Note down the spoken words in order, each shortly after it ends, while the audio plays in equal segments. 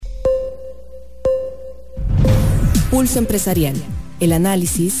Pulso Empresarial. El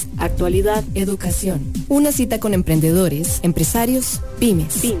análisis, actualidad, educación. Una cita con emprendedores, empresarios,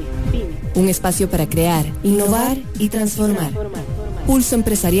 pymes. Un espacio para crear, innovar y transformar. Pulso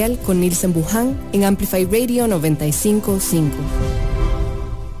Empresarial con Nilsen Buján en Amplify Radio 95.5.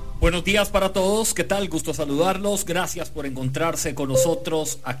 Buenos días para todos, ¿qué tal? Gusto saludarlos, gracias por encontrarse con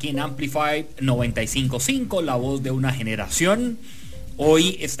nosotros aquí en Amplify 95.5, la voz de una generación.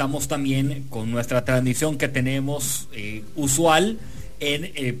 Hoy estamos también con nuestra transmisión que tenemos usual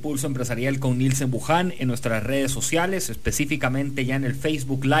en Pulso Empresarial con Nilsen Buján en nuestras redes sociales, específicamente ya en el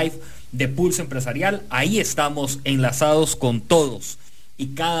Facebook Live de Pulso Empresarial. Ahí estamos enlazados con todos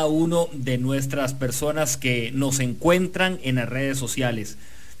y cada uno de nuestras personas que nos encuentran en las redes sociales.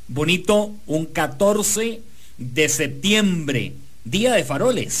 Bonito, un 14 de septiembre, día de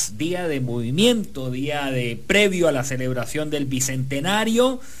faroles, día de movimiento, día de previo a la celebración del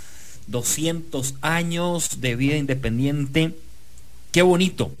bicentenario, 200 años de vida independiente. Qué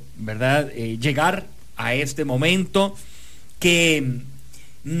bonito, ¿verdad? Llegar a este momento que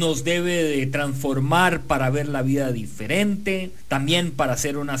nos debe de transformar para ver la vida diferente, también para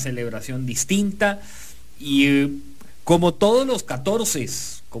hacer una celebración distinta. Y como todos los 14,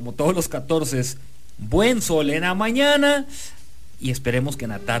 buen sol en la mañana y esperemos que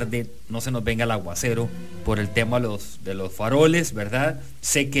en la tarde no se nos venga el aguacero por el tema de los faroles, ¿verdad?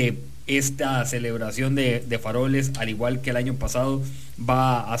 Sé que esta celebración de faroles, al igual que el año pasado,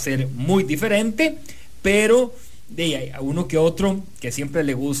 va a ser muy diferente, pero de uno que otro que siempre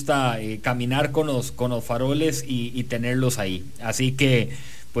le gusta caminar con los faroles y tenerlos ahí. Así que,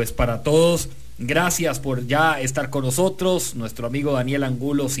 pues para todos, gracias por ya estar con nosotros. Nuestro amigo Daniel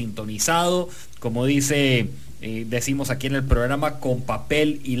Angulo sintonizado, como decimos aquí en el programa, con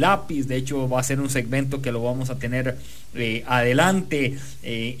papel y lápiz. De hecho, va a ser un segmento que lo vamos a tener adelante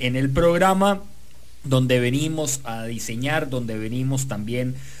en el programa, donde venimos a diseñar, donde venimos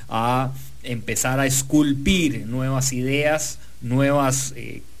también a empezar a esculpir nuevas ideas, nuevas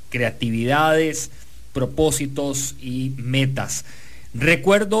creatividades, propósitos y metas.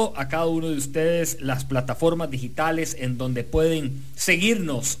 Recuerdo a cada uno de ustedes las plataformas digitales en donde pueden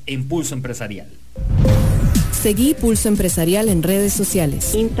seguirnos en Pulso Empresarial. Seguí Pulso Empresarial en redes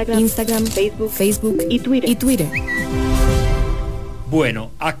sociales: Instagram, Facebook y Twitter.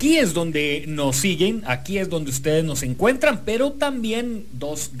 Bueno, aquí es donde nos siguen, aquí es donde ustedes nos encuentran, pero también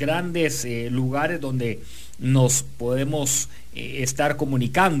dos grandes lugares donde nos podemos estar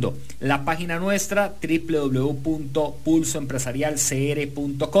comunicando. La página nuestra,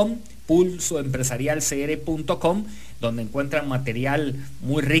 www.pulsoempresarialcr.com, donde encuentran material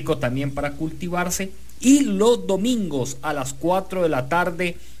muy rico también para cultivarse. Y los domingos a las 4 de la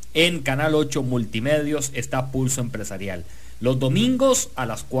tarde en Canal 8 Multimedios está Pulso Empresarial. Los domingos a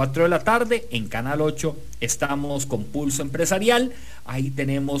las 4 de la tarde en Canal 8 estamos con Pulso Empresarial. Ahí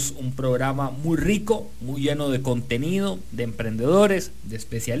tenemos un programa muy rico, muy lleno de contenido, de emprendedores, de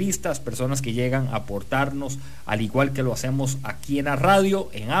especialistas, personas que llegan a aportarnos, al igual que lo hacemos aquí en la radio,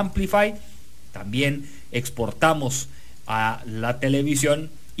 en Amplify. También exportamos a la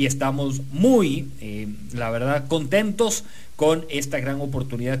televisión y estamos muy, la verdad, contentos con esta gran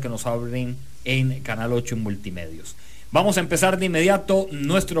oportunidad que nos abren en Canal 8 en Multimedios. Vamos a empezar de inmediato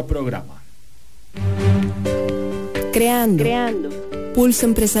nuestro programa. Creando. Pulso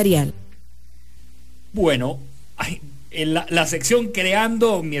Empresarial. Bueno, en la sección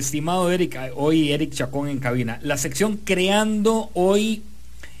Creando, mi estimado Eric, hoy Eric Chacón en cabina, la sección Creando hoy,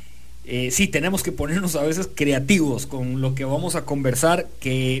 sí, tenemos que ponernos a veces creativos con lo que vamos a conversar,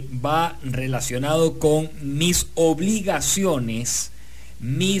 que va relacionado con mis obligaciones,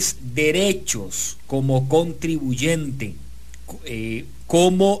 mis derechos como contribuyente,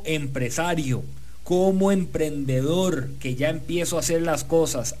 como empresario, como emprendedor, que ya empiezo a hacer las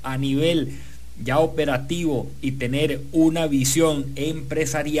cosas a nivel ya operativo y tener una visión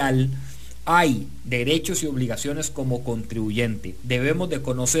empresarial. Hay derechos y obligaciones como contribuyente. Debemos de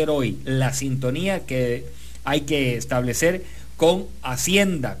conocer hoy la sintonía que hay que establecer con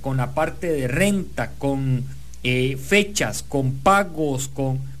Hacienda, con la parte de renta, con fechas, con pagos,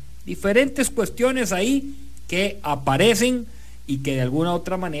 con diferentes cuestiones ahí que aparecen y que de alguna u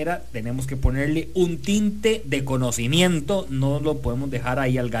otra manera tenemos que ponerle un tinte de conocimiento, no lo podemos dejar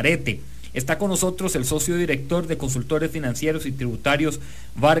ahí al garete. Está con nosotros el socio director de consultores financieros y tributarios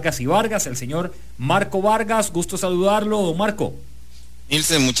Vargas y Vargas, el señor Marco Vargas. Gusto saludarlo, don Marco.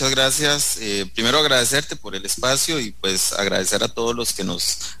 Nilsen, muchas gracias. Primero agradecerte por el espacio y pues agradecer a todos los que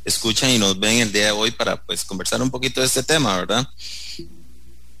nos escuchan y nos ven el día de hoy para pues conversar un poquito de este tema, ¿verdad?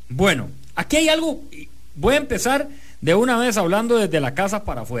 Bueno, aquí hay algo, voy a empezar de una vez hablando desde la casa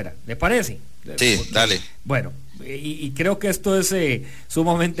para afuera, ¿le parece? Sí, dale. Bueno, y creo que esto es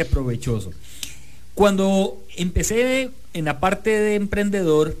sumamente provechoso. Cuando empecé en la parte de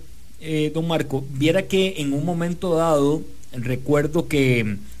emprendedor, don Marco, viera que en un momento dado recuerdo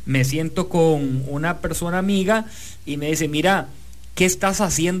que me siento con una persona amiga y me dice, mira, ¿qué estás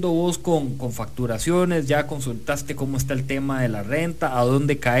haciendo vos con facturaciones? ¿Ya consultaste cómo está el tema de la renta? ¿A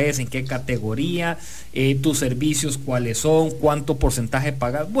dónde caes? ¿En qué categoría? ¿Tus servicios cuáles son? ¿Cuánto porcentaje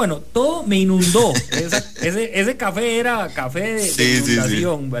pagas? Bueno, todo me inundó. Ese café era café de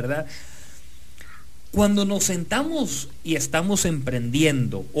inundación, sí. ¿Verdad? Cuando nos sentamos y estamos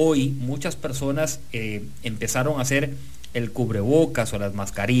emprendiendo, hoy muchas personas empezaron a hacer el cubrebocas o las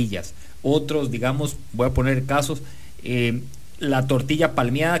mascarillas. Otros, digamos, voy a poner casos, la tortilla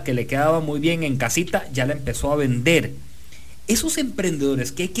palmeada que le quedaba muy bien en casita, ya la empezó a vender. Esos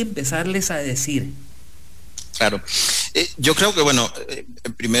emprendedores, ¿qué hay que empezarles a decir? Claro, yo creo que, bueno,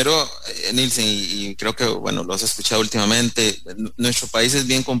 primero, Nielsen, y creo que, bueno, lo has escuchado últimamente, nuestro país es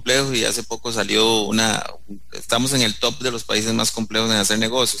bien complejo y hace poco salió estamos en el top de los países más complejos en hacer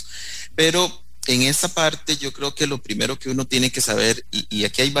negocios, pero en esta parte yo creo que lo primero que uno tiene que saber, y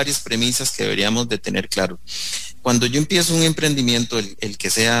aquí hay varias premisas que deberíamos de tener claro. Cuando yo empiezo un emprendimiento, el que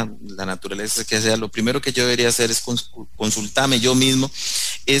sea, la naturaleza que sea, lo primero que yo debería hacer es consultarme yo mismo,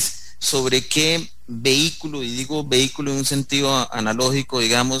 es sobre qué vehículo, y digo vehículo en un sentido analógico,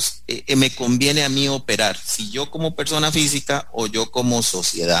 digamos, me conviene a mí operar, si yo como persona física o yo como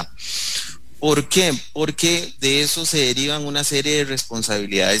sociedad. ¿Por qué? Porque de eso se derivan una serie de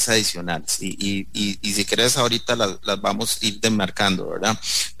responsabilidades adicionales y si querés ahorita las vamos a ir demarcando, ¿verdad?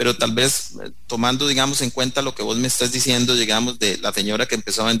 Pero tal vez tomando, digamos, en cuenta lo que vos me estás diciendo, digamos, de la señora que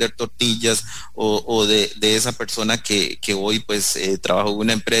empezó a vender tortillas o de esa persona que hoy pues trabaja en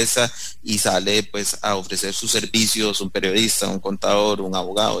una empresa y sale pues a ofrecer sus servicios, un periodista, un contador, un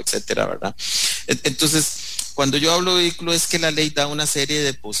abogado, etcétera, ¿verdad? Entonces, cuando yo hablo de vehículo es que la ley da una serie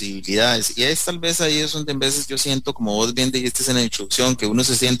de posibilidades y es tal vez ahí es donde en veces yo siento, como vos bien dijiste en la introducción, que uno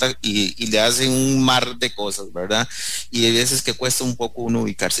se sienta y le hace un mar de cosas, ¿verdad? Y hay veces que cuesta un poco uno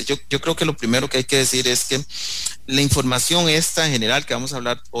ubicarse. Yo creo que lo primero que hay que decir es que la información esta en general que vamos a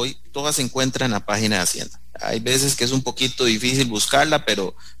hablar hoy, toda se encuentra en la página de Hacienda. Hay veces que es un poquito difícil buscarla,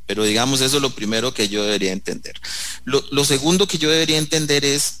 pero digamos eso es lo primero que yo debería entender. Lo segundo que yo debería entender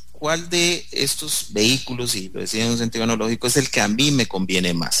es cuál de estos vehículos, y lo decía en un sentido analógico, es el que a mí me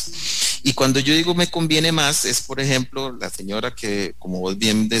conviene más. Y cuando yo digo me conviene más, es por ejemplo la señora que, como vos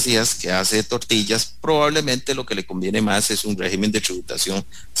bien decías, que hace tortillas, probablemente lo que le conviene más es un régimen de tributación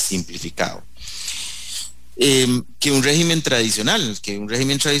simplificado. Que un régimen tradicional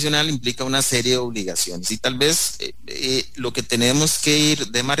implica una serie de obligaciones y tal vez lo que tenemos que ir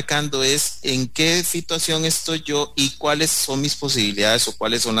demarcando es en qué situación estoy yo y cuáles son mis posibilidades o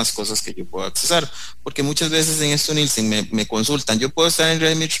cuáles son las cosas que yo puedo accesar, porque muchas veces en esto, Nielsen, me consultan, ¿yo puedo estar en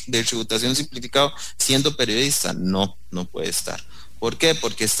régimen de tributación simplificado siendo periodista? No puede estar. ¿Por qué?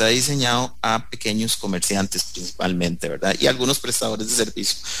 Porque está diseñado a pequeños comerciantes principalmente, ¿verdad? Y algunos prestadores de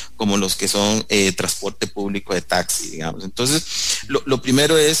servicio, como los que son transporte público de taxi, digamos. Entonces, lo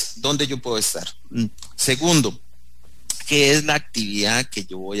primero es dónde yo puedo estar. Segundo, ¿qué es la actividad que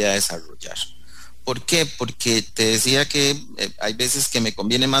yo voy a desarrollar? ¿Por qué? Porque te decía que hay veces que me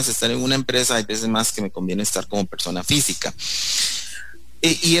conviene más estar en una empresa, hay veces más que me conviene estar como persona física.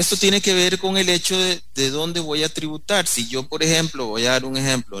 Y esto tiene que ver con el hecho de dónde voy a tributar. Si yo, por ejemplo, voy a dar un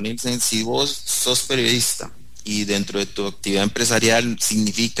ejemplo, Nielsen, si vos sos periodista y dentro de tu actividad empresarial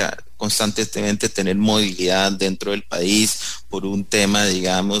significa constantemente tener movilidad dentro del país por un tema,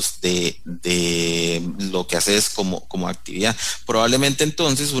 digamos, de lo que haces como actividad. Probablemente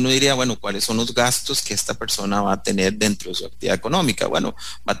entonces uno diría, bueno, ¿cuáles son los gastos que esta persona va a tener dentro de su actividad económica? Bueno,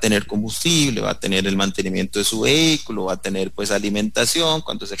 va a tener combustible, va a tener el mantenimiento de su vehículo, va a tener pues alimentación,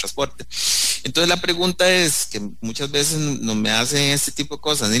 cuánto es el transporte. Entonces la pregunta es, que muchas veces no me hacen este tipo de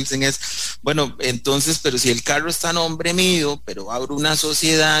cosas, dicen es, bueno, entonces, pero si el carro está a nombre mío, pero abro una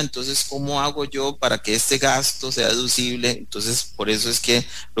sociedad, entonces ¿cómo hago yo para que este gasto sea deducible? Entonces, por eso es que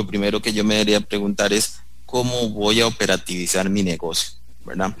lo primero que yo me debería preguntar es ¿cómo voy a operativizar mi negocio?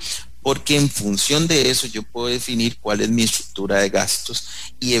 ¿Verdad? Porque en función de eso yo puedo definir cuál es mi estructura de gastos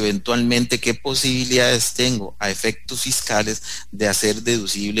y eventualmente qué posibilidades tengo a efectos fiscales de hacer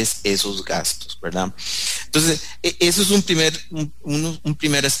deducibles esos gastos, ¿verdad? Entonces, eso es un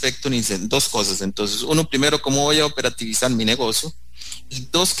primer aspecto, dos cosas. Entonces, uno, primero, ¿cómo voy a operativizar mi negocio? Y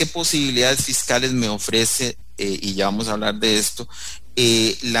dos, ¿qué posibilidades fiscales me ofrece, y ya vamos a hablar de esto,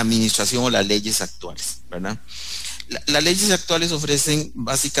 la administración o las leyes actuales, ¿verdad? Las leyes actuales ofrecen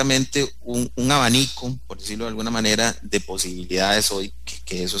básicamente un abanico, por decirlo de alguna manera, de posibilidades hoy,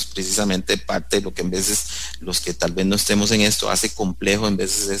 que eso es precisamente parte de lo que en veces los que tal vez no estemos en esto hace complejo en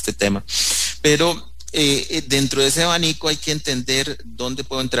veces este tema. Pero dentro de ese abanico hay que entender dónde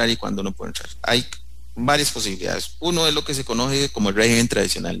puedo entrar y cuándo no puedo entrar. Hay varias posibilidades. Uno es lo que se conoce como el régimen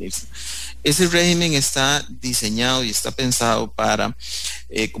tradicional, Nilsen. Ese régimen está diseñado y está pensado para,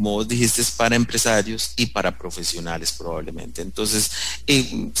 como vos dijiste, para empresarios y para profesionales probablemente. Entonces,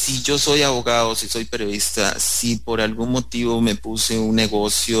 si yo soy abogado, si soy periodista, si por algún motivo me puse un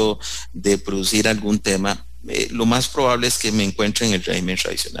negocio de producir algún tema, lo más probable es que me encuentre en el régimen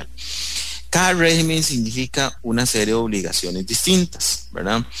tradicional. Cada régimen significa una serie de obligaciones distintas,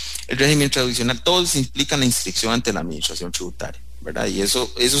 ¿verdad? El régimen tradicional, todos implican la inscripción ante la administración tributaria, ¿verdad? Y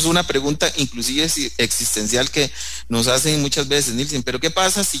eso es una pregunta inclusive existencial que nos hacen muchas veces, Nilsen, pero ¿qué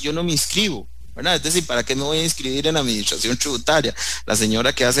pasa si yo no me inscribo? ¿Verdad? Es decir, ¿para qué me voy a inscribir en la administración tributaria? La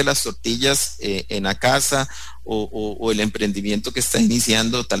señora que hace las tortillas en la casa o el emprendimiento que está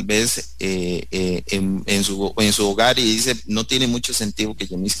iniciando tal vez en su hogar y dice, no tiene mucho sentido que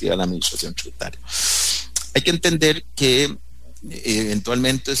yo me inscriba a la administración tributaria. Hay que entender que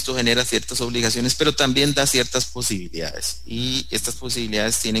eventualmente esto genera ciertas obligaciones, pero también da ciertas posibilidades, y estas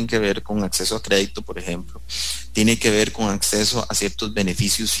posibilidades tienen que ver con acceso a crédito, por ejemplo, tiene que ver con acceso a ciertos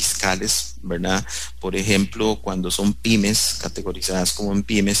beneficios fiscales, ¿verdad? Por ejemplo, cuando son pymes, categorizadas como en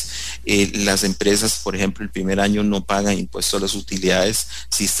pymes, las empresas, por ejemplo, el primer año no pagan impuesto a las utilidades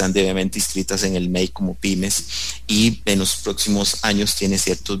si están debidamente inscritas en el MEI como pymes, y en los próximos años tiene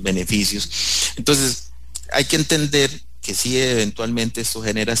ciertos beneficios. Entonces, hay que entender que sí, eventualmente esto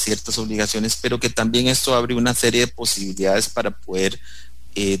genera ciertas obligaciones, pero que también esto abre una serie de posibilidades para poder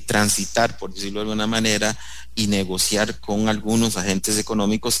transitar, por decirlo de alguna manera, y negociar con algunos agentes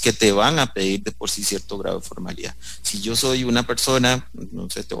económicos que te van a pedir de por sí cierto grado de formalidad. Si yo soy una persona, no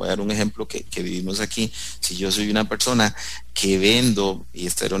sé, te voy a dar un ejemplo que vivimos aquí, si yo soy una persona que vendo, y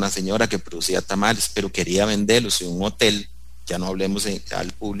esta era una señora que producía tamales, pero quería venderlos en un hotel, ya no hablemos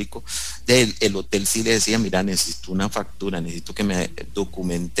al público, el hotel sí le decía, mira, necesito una factura, necesito que me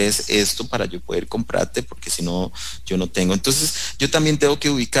documentes esto para yo poder comprarte, porque si no, yo no tengo. Entonces, yo también tengo que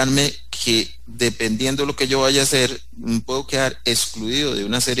ubicarme que dependiendo de lo que yo vaya a hacer, puedo quedar excluido de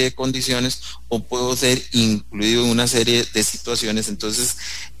una serie de condiciones o puedo ser incluido en una serie de situaciones. Entonces,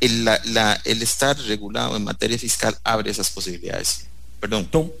 el estar regulado en materia fiscal abre esas posibilidades. Perdón.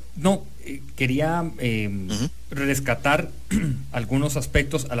 Quería rescatar algunos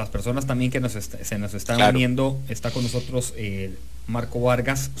aspectos a las personas también que se nos están uniendo. Está con nosotros Marco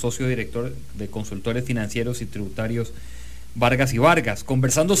Vargas, socio director de consultores financieros y tributarios Vargas y Vargas,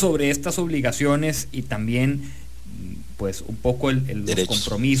 conversando sobre estas obligaciones y también pues un poco los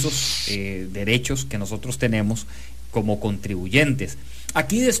compromisos, derechos que nosotros tenemos como contribuyentes.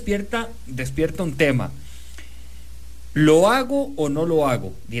 Aquí despierta un tema. ¿Lo hago o no lo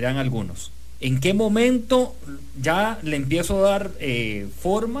hago? Dirán algunos. ¿En qué momento ya le empiezo a dar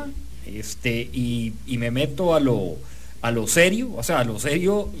forma y me meto a lo serio? O sea, a lo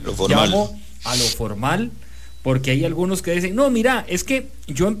serio, llamo a lo formal, porque hay algunos que dicen, no, mira, es que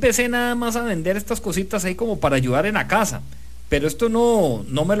yo empecé nada más a vender estas cositas ahí como para ayudar en la casa, pero esto no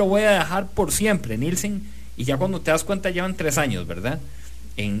me lo voy a dejar por siempre, Nilsen, y ya cuando te das cuenta llevan 3 años, ¿verdad?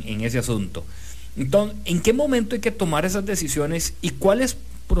 En ese asunto. Entonces, ¿en qué momento hay que tomar esas decisiones y cuáles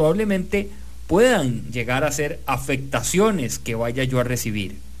probablemente puedan llegar a ser afectaciones que vaya yo a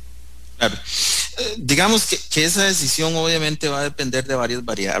recibir? Claro. Digamos que esa decisión obviamente va a depender de varias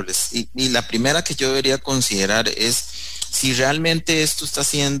variables y la primera que yo debería considerar es si realmente esto está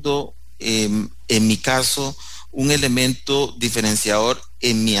siendo, en mi caso, un elemento diferenciador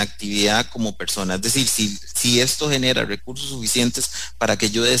en mi actividad como persona. Es decir, si esto genera recursos suficientes para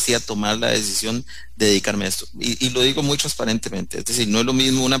que yo decida tomar la decisión de dedicarme a esto. Y lo digo muy transparentemente. Es decir, no es lo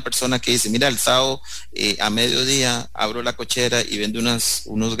mismo una persona que dice, mira, el sábado a mediodía abro la cochera y vendo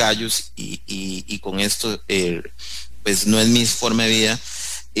unos gallos y con esto pues no es mi forma de vida.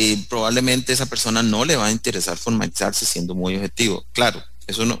 Probablemente esa persona no le va a interesar formalizarse, siendo muy objetivo. Claro,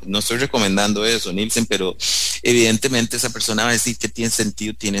 eso no estoy recomendando eso, Nilsen, pero evidentemente esa persona va a decir que tiene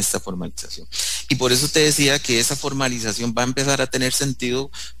sentido, tiene esta formalización. Y por eso te decía que esa formalización va a empezar a tener sentido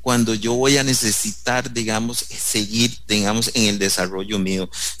cuando yo voy a necesitar, digamos, seguir, digamos, en el desarrollo mío.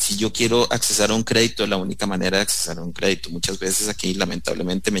 Si yo quiero accesar a un crédito, es la única manera de accesar a un crédito. Muchas veces aquí,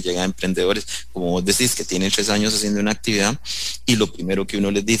 lamentablemente, me llegan emprendedores, como vos decís, que tienen 3 años haciendo una actividad y lo primero que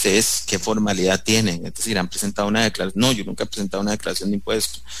uno les dice es qué formalidad tienen. Es decir, han presentado una declaración. No, yo nunca he presentado una declaración de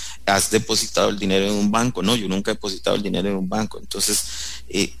impuestos. ¿Has depositado el dinero en un banco? No, yo nunca he depositado el dinero en un banco. Entonces,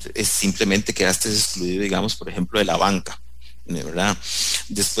 es simplemente quedaste excluido, digamos, por ejemplo, de la banca, ¿verdad?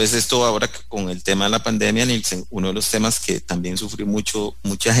 Después de esto, ahora con el tema de la pandemia, Nielsen, uno de los temas que también sufrió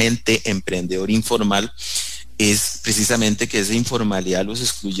mucha gente, emprendedor informal, es precisamente que esa informalidad los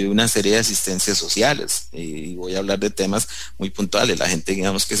excluyó de una serie de asistencias sociales. Y voy a hablar de temas muy puntuales. La gente,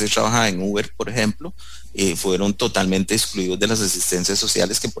 digamos, que se trabaja en Uber, por ejemplo, fueron totalmente excluidos de las asistencias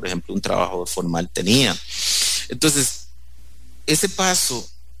sociales que, por ejemplo, un trabajador formal tenía. Entonces, ese paso,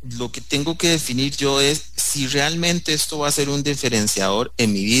 lo que tengo que definir yo es si realmente esto va a ser un diferenciador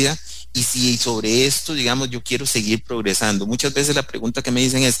en mi vida y si sobre esto, digamos, yo quiero seguir progresando. Muchas veces la pregunta que me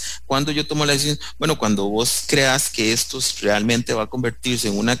dicen es, ¿cuándo yo tomo la decisión? Bueno, cuando vos creas que esto realmente va a convertirse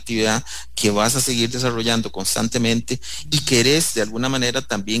en una actividad que vas a seguir desarrollando constantemente y querés de alguna manera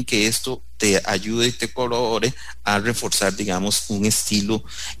también que esto te ayude y te colabore a reforzar, digamos, un estilo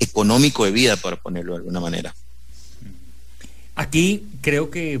económico de vida, para ponerlo de alguna manera. Aquí creo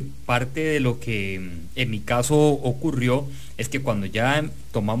que parte de lo que en mi caso ocurrió es que cuando ya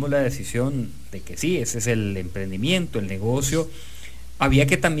tomamos la decisión de que sí, ese es el emprendimiento, el negocio, había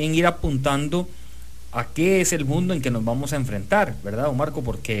que también ir apuntando a qué es el mundo en que nos vamos a enfrentar, ¿verdad, don Marco?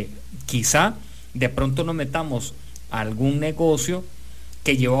 Porque quizá de pronto nos metamos a algún negocio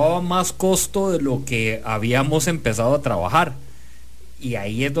que llevaba más costo de lo que habíamos empezado a trabajar. Y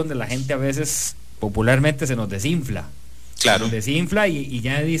ahí es donde la gente a veces popularmente se nos desinfla. Claro. Se desinfla y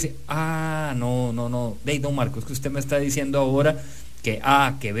ya dice, no, don Marco, es que usted me está diciendo ahora que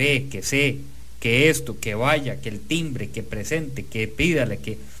A, que B, que C, que esto, que vaya, que el timbre, que presente, que pídale,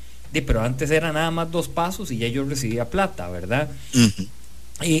 que... pero antes era nada más 2 pasos y ya yo recibía plata, ¿verdad?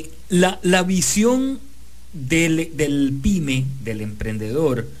 Uh-huh. La visión del pyme, del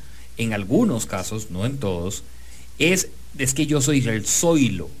emprendedor, en algunos casos, no en todos, es que yo soy el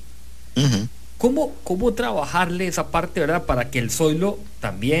zoilo. Uh-huh. ¿Cómo trabajarle esa parte, verdad? Para que el zoilo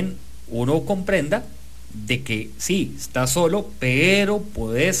también uno comprenda de que sí, estás solo, pero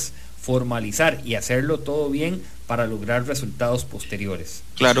podés formalizar y hacerlo todo bien para lograr resultados posteriores.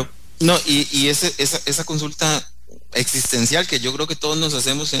 Claro. No, y esa consulta existencial que yo creo que todos nos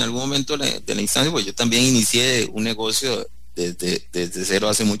hacemos en algún momento de la instancia, pues yo también inicié un negocio desde cero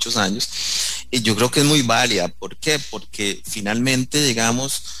hace muchos años, y yo creo que es muy válida. ¿Por qué? Porque finalmente,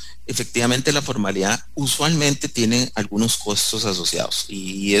 digamos, efectivamente la formalidad usualmente tiene algunos costos asociados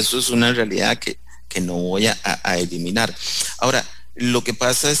y eso es una realidad que no voy a eliminar. Ahora, lo que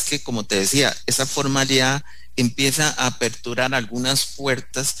pasa es que, como te decía, esa formalidad empieza a aperturar algunas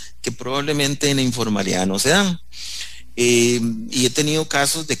puertas que probablemente en la informalidad no se dan. Y he tenido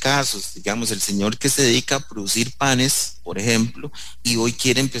casos, digamos, el señor que se dedica a producir panes, por ejemplo, y hoy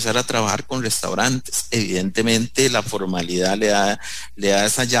quiere empezar a trabajar con restaurantes. Evidentemente la formalidad le da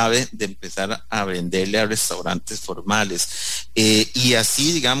esa llave de empezar a venderle a restaurantes formales. Y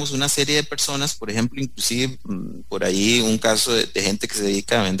así, digamos, una serie de personas, por ejemplo, inclusive por ahí un caso de gente que se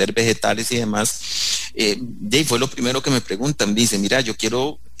dedica a vender vegetales y demás, fue lo primero que me preguntan. Dice, mira, yo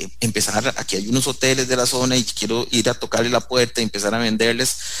quiero empezar, aquí hay unos hoteles de la zona y quiero ir a tocarle la puerta y empezar a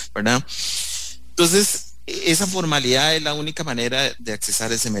venderles, ¿verdad? Entonces, esa formalidad es la única manera de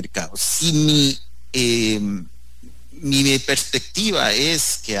accesar ese mercado. Si mi perspectiva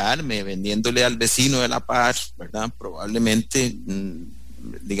es quedarme vendiéndole al vecino de la par, ¿verdad? Probablemente,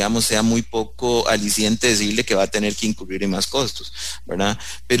 digamos, sea muy poco aliciente decirle que va a tener que incurrir en más costos, ¿verdad?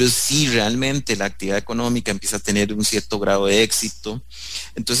 Pero si realmente la actividad económica empieza a tener un cierto grado de éxito,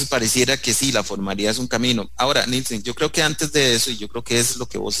 entonces pareciera que sí, la formalidad es un camino. Ahora, Nielsen, yo creo que antes de eso, y yo creo que es lo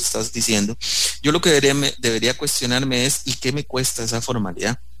que vos estás diciendo, yo lo que debería cuestionarme es, ¿y qué me cuesta esa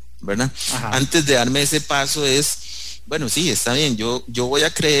formalidad? ¿Verdad? Ajá. Antes de darme ese paso es, bueno, sí, está bien, yo voy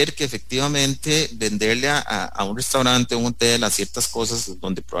a creer que efectivamente venderle a un restaurante, a un hotel, a ciertas cosas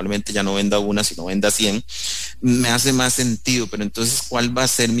donde probablemente ya no venda una, sino venda 100, me hace más sentido, pero entonces, ¿cuál va a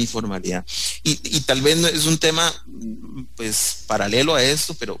ser mi formalidad? Y tal vez no es un tema, pues, paralelo a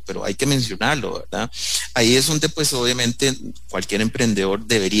esto, pero hay que mencionarlo, ¿verdad? Ahí es donde, pues, obviamente, cualquier emprendedor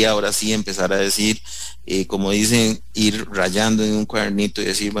debería ahora sí empezar a decir, como dicen, ir rayando en un cuadernito y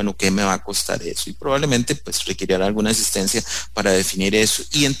decir, bueno, ¿qué me va a costar eso? Y probablemente, pues, requerirá alguna asistencia para definir eso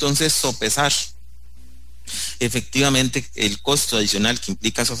y entonces sopesar efectivamente el costo adicional que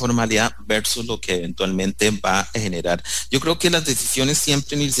implica esa formalidad versus lo que eventualmente va a generar. Yo creo que las decisiones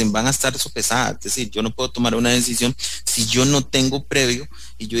siempre, Nielsen, van a estar sopesadas, es decir, yo no puedo tomar una decisión si yo no tengo previo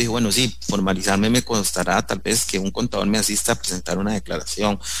y yo dije, bueno, sí, formalizarme me costará tal vez que un contador me asista a presentar una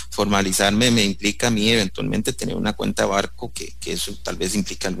declaración, formalizarme me implica a mí eventualmente tener una cuenta de barco que eso tal vez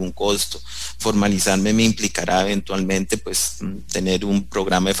implica algún costo, formalizarme me implicará eventualmente pues tener un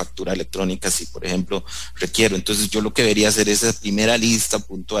programa de factura electrónica si por ejemplo requiero. Entonces yo lo que debería hacer es esa primera lista,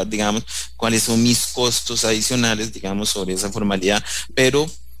 puntuar, digamos, cuáles son mis costos adicionales, digamos, sobre esa formalidad, pero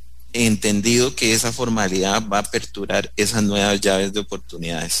entendido que esa formalidad va a aperturar esas nuevas llaves de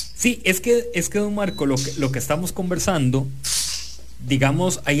oportunidades. Sí, es que don Marco, lo que estamos conversando,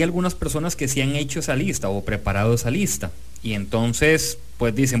 digamos, hay algunas personas que sí han hecho esa lista o preparado esa lista y entonces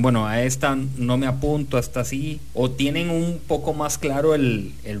pues dicen, bueno, a esta no me apunto, a esta sí, o tienen un poco más claro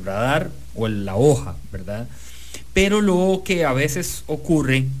el radar o la hoja, ¿verdad? Pero lo que a veces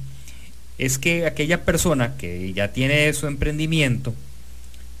ocurre es que aquella persona que ya tiene su emprendimiento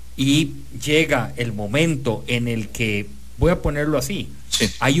y llega el momento en el que, voy a ponerlo así, sí,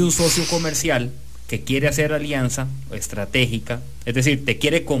 hay un socio comercial que quiere hacer alianza estratégica, es decir, te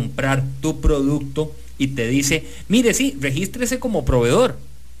quiere comprar tu producto y te dice, mire, sí, regístrese como proveedor.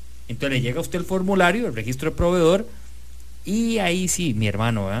 Entonces le llega a usted el formulario, el registro de proveedor, y ahí sí, mi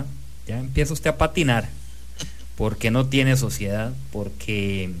hermano, ¿verdad? Ya empieza usted a patinar, porque no tiene sociedad,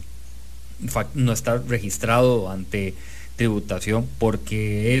 porque no está registrado ante tributación,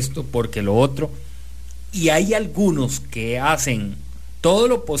 porque esto, porque lo otro. Y hay algunos que hacen todo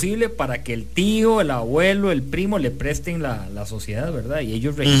lo posible para que el tío, el abuelo, el primo le presten la sociedad, ¿verdad? Y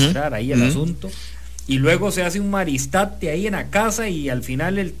ellos registrar ahí el asunto. Y luego se hace un maristate ahí en la casa y al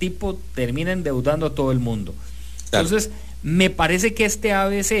final el tipo termina endeudando a todo el mundo. Claro. Entonces, me parece que este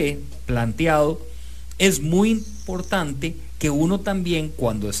ABC planteado es muy importante que uno también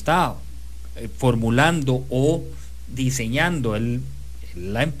cuando está formulando o diseñando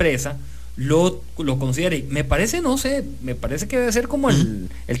la empresa, lo considere. Me parece, no sé, me parece que debe ser como el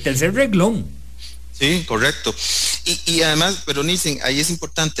tercer reglón. Sí, correcto. Y además, pero Nielsen, ahí es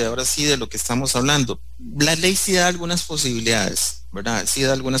importante, ahora sí, de lo que estamos hablando. La ley sí da algunas posibilidades, ¿verdad? Sí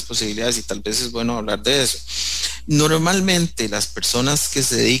da algunas posibilidades y tal vez es bueno hablar de eso. Normalmente las personas que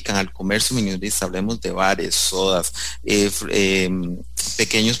se dedican al comercio minorista, hablemos de bares, sodas,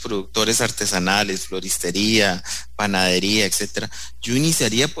 pequeños productores artesanales, floristería, panadería, etcétera. Yo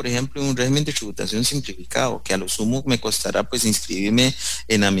iniciaría, por ejemplo, un régimen de tributación simplificado, que a lo sumo me costará pues inscribirme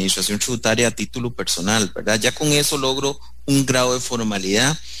en administración tributaria a título personal, ¿verdad? Ya con eso logro un grado de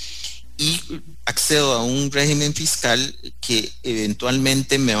formalidad y accedo a un régimen fiscal que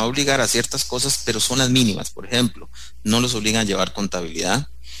eventualmente me va a obligar a ciertas cosas, pero son las mínimas. Por ejemplo, no los obligan a llevar contabilidad,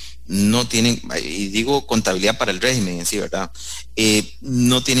 no tienen, y digo contabilidad para el régimen en sí, ¿verdad?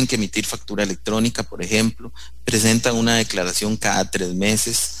 No tienen que emitir factura electrónica, por ejemplo, presentan una declaración cada 3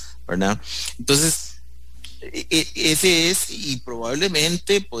 meses, ¿verdad? Entonces, ese es, y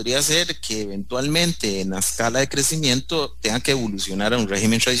probablemente podría ser que eventualmente en la escala de crecimiento tenga que evolucionar a un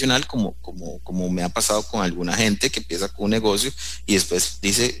régimen tradicional como me ha pasado con alguna gente que empieza con un negocio y después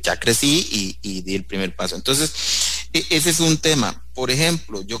dice, ya crecí y di el primer paso. Entonces, ese es un tema. Por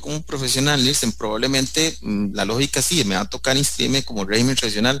ejemplo, yo como profesional, Nielsen, probablemente la lógica sí, me va a tocar inscribirme como régimen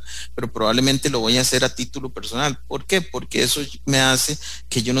tradicional, pero probablemente lo voy a hacer a título personal. ¿Por qué? Porque eso me hace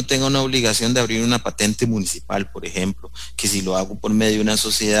que yo no tenga una obligación de abrir una patente municipal, por ejemplo, que si lo hago por medio de una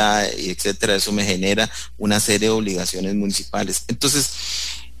sociedad, y etcétera, eso me genera una serie de obligaciones municipales. Entonces,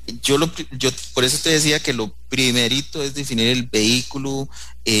 yo por eso te decía que lo primerito es definir el vehículo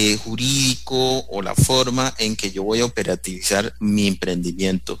jurídico o la forma en que yo voy a operativizar mi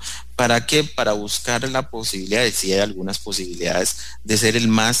emprendimiento. ¿Para qué? Para buscar la posibilidad, si hay algunas posibilidades, de ser el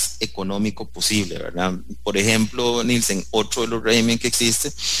más económico posible, ¿verdad? Por ejemplo, Nielsen, otro de los regímenes que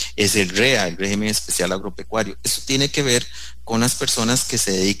existe es el REA, el régimen especial agropecuario. Eso tiene que ver con las personas que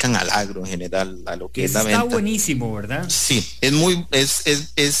se dedican al agro en general, a lo que es la venta. Está buenísimo, ¿verdad? Sí,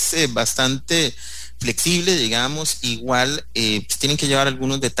 es bastante flexible, digamos, igual pues tienen que llevar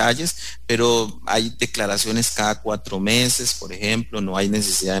algunos detalles, pero hay declaraciones cada 4 meses, por ejemplo, no hay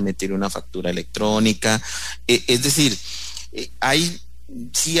necesidad de emitir una factura electrónica, es decir, hay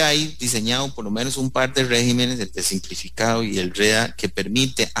sí hay diseñado por lo menos un par de regímenes, el de simplificado y el REA, que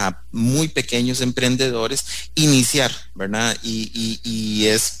permite a muy pequeños emprendedores iniciar, ¿verdad? Y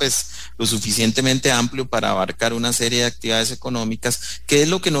es pues lo suficientemente amplio para abarcar una serie de actividades económicas, que es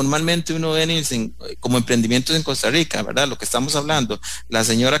lo que normalmente uno ve como emprendimientos en Costa Rica, ¿verdad? Lo que estamos hablando, la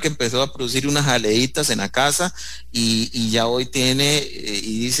señora que empezó a producir unas jaleitas en la casa y ya hoy tiene,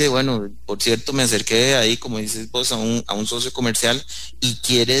 y dice, bueno, por cierto, me acerqué ahí, como dices vos, a un socio comercial y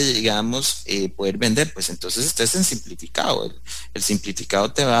quiere, digamos, poder vender, pues entonces estás en simplificado. El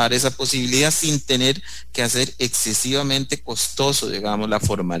simplificado te va a dar esa posibilidad sin tener que hacer excesivamente costoso, digamos, la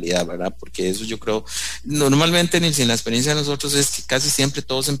formalidad, ¿verdad? Porque eso yo creo, normalmente en la experiencia de nosotros es que casi siempre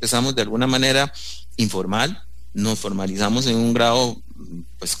todos empezamos de alguna manera informal, nos formalizamos en un grado,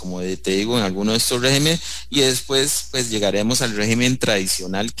 pues como te digo, en alguno de estos regímenes, y después pues llegaremos al régimen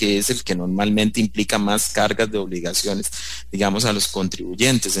tradicional, que es el que normalmente implica más cargas de obligaciones, digamos, a los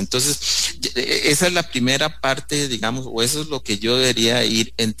contribuyentes. Entonces, esa es la primera parte, digamos, o eso es lo que yo debería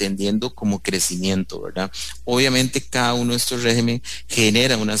ir entendiendo como crecimiento, ¿verdad? Obviamente cada uno de estos regímenes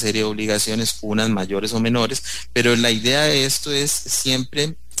genera una serie de obligaciones, unas mayores o menores, pero la idea de esto es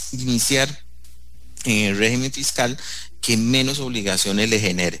siempre iniciar en el régimen fiscal que menos obligaciones le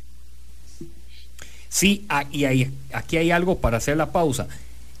genere. Sí, y aquí hay algo para hacer la pausa.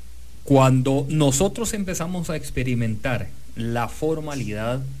 Cuando nosotros empezamos a experimentar la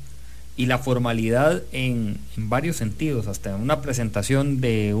formalidad, y la formalidad en varios sentidos, hasta en una presentación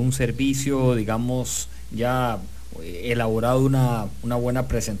de un servicio, digamos, ya elaborado una buena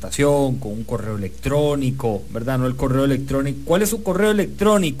presentación con un correo electrónico, ¿verdad? No el correo electrónico. ¿Cuál es su correo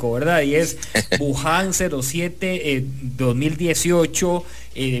electrónico, verdad? Y es bujan07 2018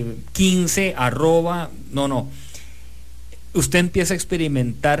 15 @ no. Usted empieza a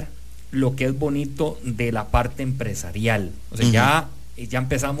experimentar lo que es bonito de la parte empresarial. O sea, ya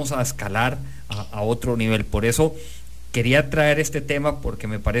empezamos a escalar a otro nivel. Por eso quería traer este tema porque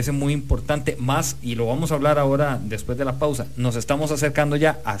me parece muy importante, más, y lo vamos a hablar ahora después de la pausa. Nos estamos acercando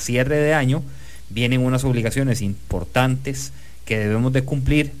ya a cierre de año, vienen unas obligaciones importantes que debemos de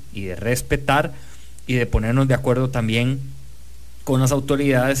cumplir y de respetar y de ponernos de acuerdo también con las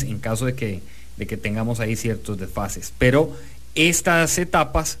autoridades en caso de que tengamos ahí ciertos desfases. Pero estas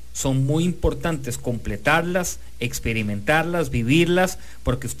etapas son muy importantes, completarlas, experimentarlas, vivirlas,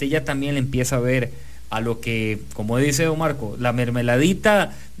 porque usted ya también le empieza a ver a lo que, como dice don Marco, la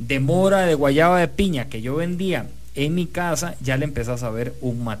mermeladita de mora, de guayaba, de piña que yo vendía en mi casa, ya le empezás a ver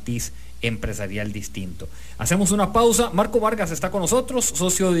un matiz empresarial distinto. Hacemos una pausa. Marco Vargas está con nosotros,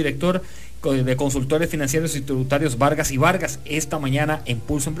 socio director de consultores financieros y tributarios Vargas y Vargas, esta mañana en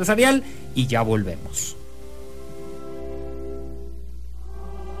Pulso Empresarial, y ya volvemos.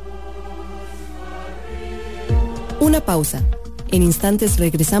 Una pausa. En instantes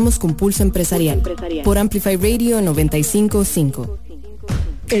regresamos con Pulso Empresarial por Amplify Radio 95.5.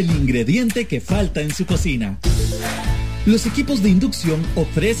 El ingrediente que falta en su cocina. Los equipos de inducción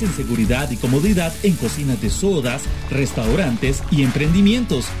ofrecen seguridad y comodidad en cocinas de sodas, restaurantes y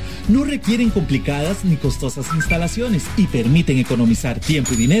emprendimientos. No requieren complicadas ni costosas instalaciones y permiten economizar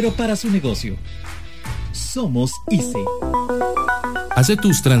tiempo y dinero para su negocio. Somos ICE. Hace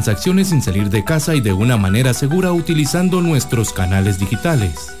tus transacciones sin salir de casa y de una manera segura utilizando nuestros canales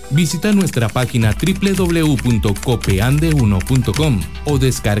digitales. Visita nuestra página www.copeande1.com o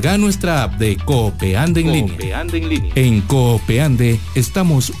descarga nuestra app de Coopeande en línea. En Coopeande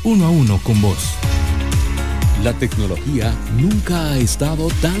estamos uno a uno con vos. La tecnología nunca ha estado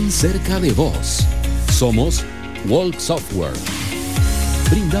tan cerca de vos. Somos Walk Software.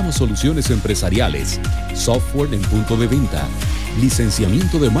 Brindamos soluciones empresariales, software en punto de venta,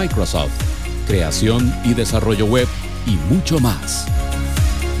 licenciamiento de Microsoft, creación y desarrollo web y mucho más.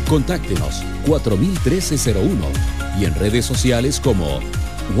 Contáctenos 401301 y en redes sociales como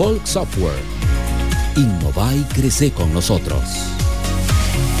Walk Software. Innova y crece con nosotros.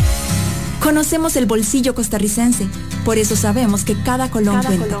 Conocemos el bolsillo costarricense, por eso sabemos que cada colón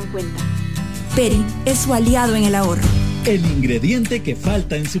cuenta. Peri es su aliado en el ahorro. El ingrediente que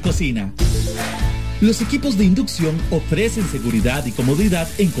falta en su cocina. Los equipos de inducción ofrecen seguridad y comodidad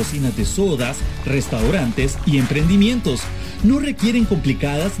en cocinas de sodas, restaurantes y emprendimientos. No requieren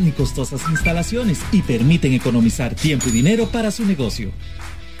complicadas ni costosas instalaciones y permiten economizar tiempo y dinero para su negocio.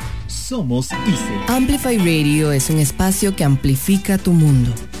 Somos ICE. Amplify Radio es un espacio que amplifica tu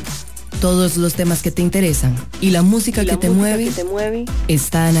mundo. Todos los temas que te interesan y la música que te mueve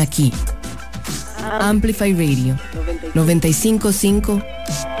están aquí. Amplify Radio 95.5,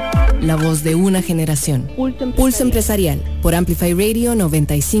 la voz de una generación. Pulso Empresarial por Amplify Radio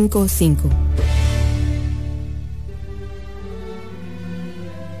 95.5.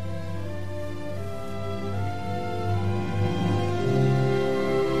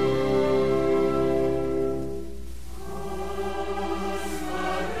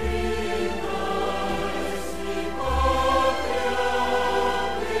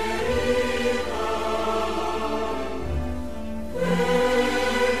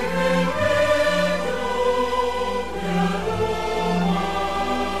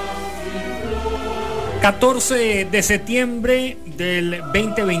 14 de septiembre del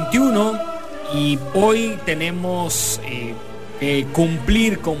 2021 y hoy tenemos que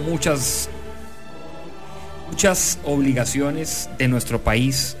cumplir con muchas obligaciones de nuestro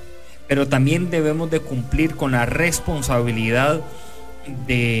país, pero también debemos de cumplir con la responsabilidad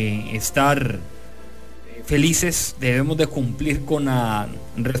de estar felices, debemos de cumplir con la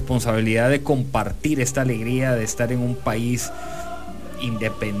responsabilidad de compartir esta alegría de estar en un país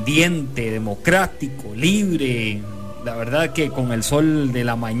independiente, democrático, libre. La verdad que con el sol de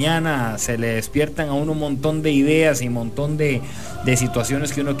la mañana se le despiertan a uno un montón de ideas y un montón de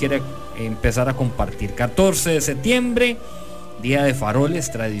situaciones que uno quiere empezar a compartir. 14 de septiembre, día de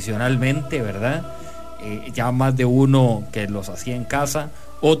faroles tradicionalmente, ¿verdad? Ya más de uno que los hacía en casa,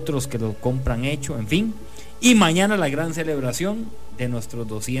 otros que los compran hecho, en fin. Y mañana la gran celebración de nuestros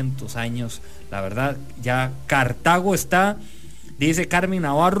 200 años. La verdad, ya Cartago está, dice Carmen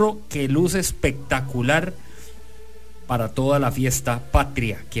Navarro, que luce espectacular para toda la fiesta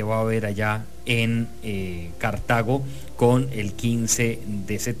patria que va a haber allá en Cartago con el 15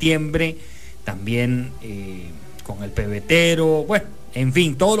 de septiembre. También con el pebetero, bueno, en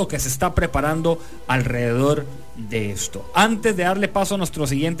fin, todo lo que se está preparando alrededor de esto. Antes de darle paso a nuestro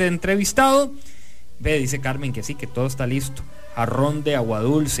siguiente entrevistado, dice Carmen que sí, que todo está listo, jarrón de agua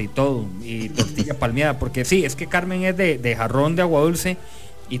dulce y todo, y tortilla palmeada, porque sí, es que Carmen es de jarrón de agua dulce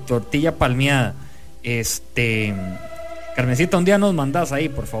y tortilla palmeada. Carmencita, un día nos mandás ahí,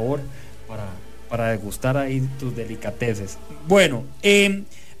 por favor, para degustar ahí tus delicateces. Bueno,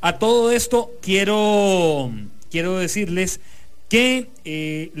 a todo esto quiero decirles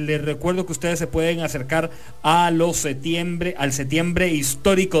que les recuerdo que ustedes se pueden acercar al Setiembre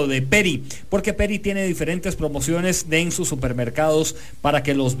histórico de Peri, porque Peri tiene diferentes promociones en sus supermercados para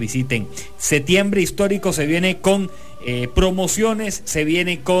que los visiten. Setiembre histórico se viene con promociones, se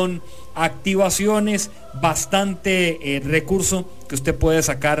viene con activaciones, bastante recurso que usted puede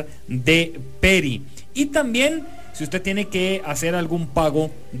sacar de Peri. Y también, si usted tiene que hacer algún pago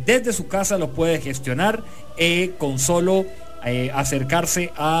desde su casa, lo puede gestionar con solo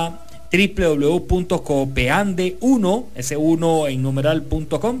acercarse a www.copeande1, ese 1 en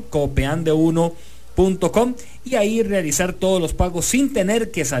numeral.com, copeande1.com, y ahí realizar todos los pagos sin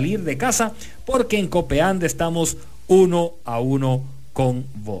tener que salir de casa, porque en Copeande estamos uno a uno con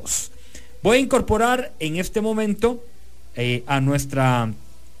vos. Voy a incorporar en este momento a nuestra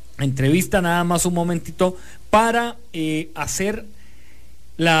entrevista nada más un momentito para hacer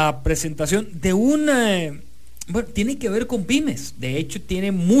la presentación de una... Bueno, tiene que ver con pymes, de hecho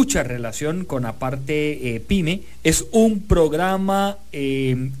tiene mucha relación con la parte pyme. Es un programa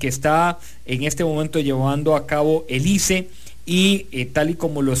que está en este momento llevando a cabo el ICE y tal y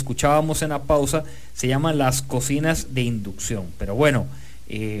como lo escuchábamos en la pausa, se llaman las cocinas de inducción. Pero bueno,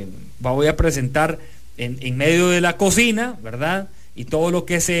 voy a presentar en medio de la cocina, ¿verdad? Y todo lo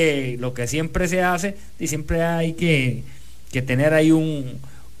que siempre se hace, y siempre hay que tener ahí un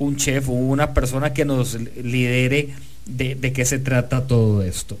chef o una persona que nos lidere de qué se trata todo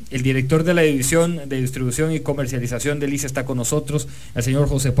esto. El director de la División de Distribución y Comercialización del ICE está con nosotros, el señor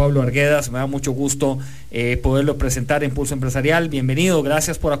José Pablo Arguedas. Me da mucho gusto poderlo presentar en Pulso Empresarial. Bienvenido,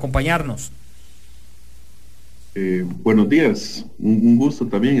 gracias por acompañarnos. Buenos días, un gusto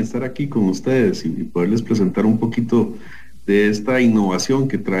también estar aquí con ustedes y poderles presentar un poquito de esta innovación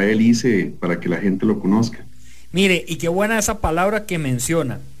que trae el ICE para que la gente lo conozca. Mire, y qué buena esa palabra que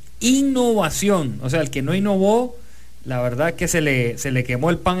menciona, innovación. O sea, el que no innovó, la verdad que se le quemó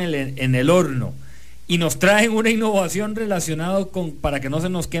el pan en el horno. Y nos traen una innovación relacionada para que no se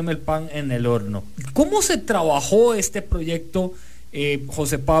nos queme el pan en el horno. ¿Cómo se trabajó este proyecto,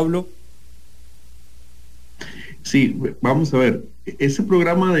 José Pablo? Sí, vamos a ver. Ese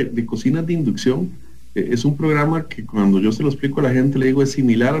programa de cocinas de inducción es un programa que cuando yo se lo explico a la gente le digo es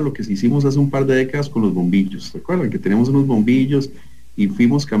similar a lo que hicimos hace un par de décadas con los bombillos. ¿Recuerdan que tenemos unos bombillos y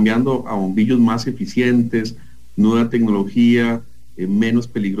fuimos cambiando a bombillos más eficientes, nueva tecnología, menos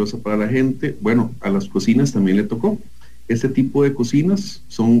peligrosa para la gente? Bueno, a las cocinas también le tocó. Este tipo de cocinas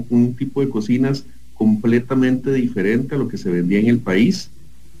son un tipo de cocinas completamente diferente a lo que se vendía en el país.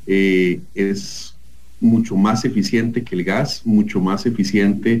 Es mucho más eficiente que el gas, mucho más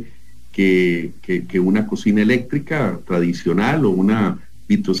eficiente que una cocina eléctrica tradicional o una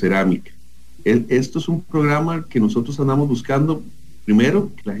vitrocerámica. Esto es un programa que nosotros andamos buscando,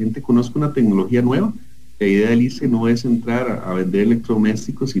 primero, que la gente conozca una tecnología nueva. La idea del ICE no es entrar a vender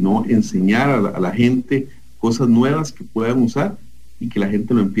electrodomésticos, sino enseñar a la gente cosas nuevas que puedan usar y que la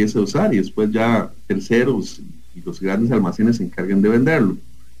gente lo empiece a usar, y después ya terceros y los grandes almacenes se encarguen de venderlo.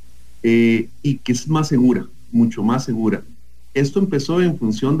 Y que es más segura, mucho más segura. Esto empezó en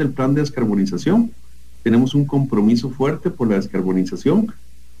función del plan de descarbonización. tenemos un compromiso fuerte por la descarbonización,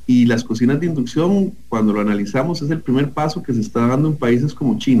 y las cocinas de inducción, cuando lo analizamos, es el primer paso que se está dando en países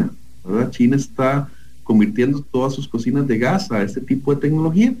como China, ¿verdad? China está convirtiendo todas sus cocinas de gas a este tipo de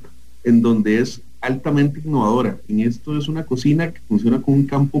tecnología, en donde es altamente innovadora. En esto es una cocina que funciona con un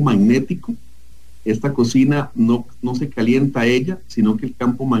campo magnético. Esta cocina no se calienta ella, sino que el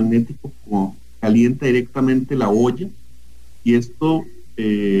campo magnético calienta directamente la olla, y esto,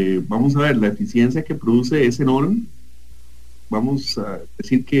 vamos a ver, la eficiencia que produce es enorme. Vamos a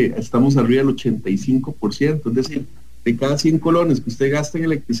decir que estamos arriba del 85%, es decir, de cada 100 colones que usted gasta en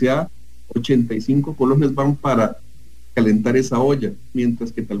electricidad, 85 colones van para calentar esa olla,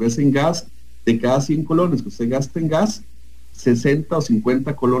 mientras que tal vez en gas, de cada 100 colones que usted gasta en gas, 60 o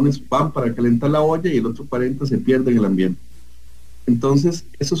 50 colones van para calentar la olla y el otro 40 se pierde en el ambiente. Entonces,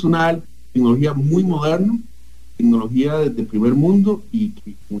 eso es una tecnología muy moderna, tecnología de primer mundo, y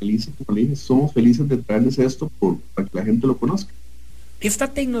que, como le dije, somos felices de traerles esto para que la gente lo conozca.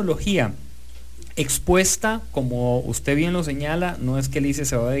 Esta tecnología expuesta, como usted bien lo señala, no es que el ICE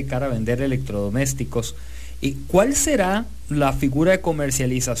se va a dedicar a vender electrodomésticos. ¿Y cuál será la figura de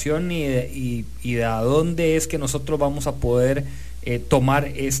comercialización y de a dónde es que nosotros vamos a poder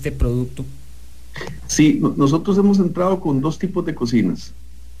tomar este producto? Sí, nosotros hemos entrado con dos tipos de cocinas.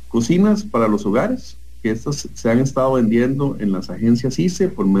 Cocinas para los hogares, que estas se han estado vendiendo en las agencias ICE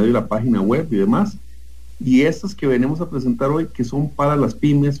por medio de la página web y demás. Y estas que venimos a presentar hoy, que son para las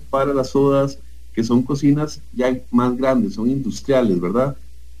pymes, para las sodas, que son cocinas ya más grandes, son industriales, ¿verdad?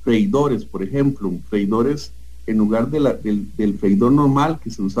 Freidores, por ejemplo, freidores en lugar del freidor normal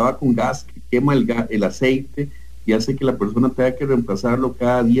que se usaba con gas, que quema el aceite y hace que la persona tenga que reemplazarlo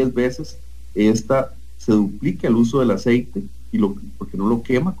cada 10 veces. Esta se duplica el uso del aceite porque no lo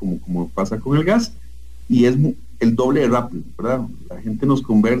quema como pasa con el gas, y es el doble de rápido, ¿verdad? La gente nos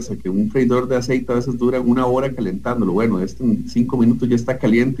conversa que un freidor de aceite a veces dura 1 hora calentándolo. Bueno, en 5 minutos ya está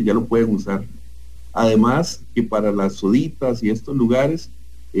caliente y ya lo pueden usar. Además, que para las soditas y estos lugares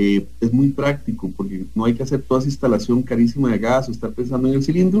es muy práctico, porque no hay que hacer toda esa instalación carísima de gas o estar pensando en el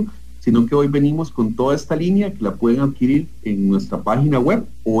cilindro, sino que hoy venimos con toda esta línea que la pueden adquirir en nuestra página web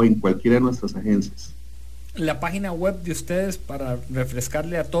o en cualquiera de nuestras agencias. La página web de ustedes, para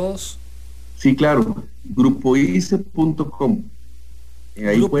refrescarle a todos. Sí, claro, grupoice.com.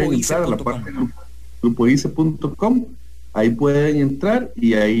 Ahí pueden entrar a la parte de grupoice.com. Ahí pueden entrar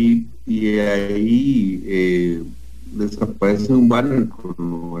y ahí les aparece un banner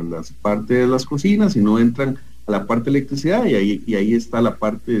con las partes de las cocinas, y no entran a la parte de electricidad, y ahí está la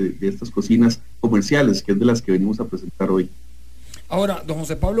parte de estas cocinas comerciales, que es de las que venimos a presentar hoy. Ahora, don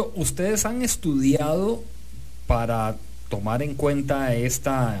José Pablo, ¿ustedes han estudiado, para tomar en cuenta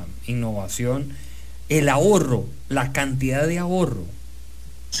esta innovación, el ahorro, la cantidad de ahorro?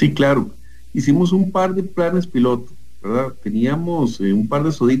 Sí, claro. Hicimos un par de planes piloto, ¿verdad? Teníamos un par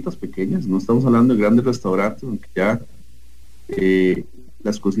de soditas pequeñas, no estamos hablando de grandes restaurantes, aunque ya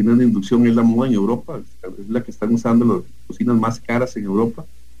las cocinas de inducción es la moda en Europa, es la que están usando las cocinas más caras en Europa,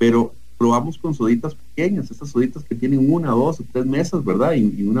 pero probamos con soditas pequeñas, estas soditas que tienen 1, 2 o 3 mesas, ¿verdad?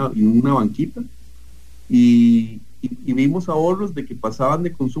 Y una banquita, y vimos ahorros de que pasaban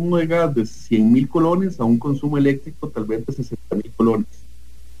de consumo de gas de 100,000 colones a un consumo eléctrico tal vez de 60,000 colones,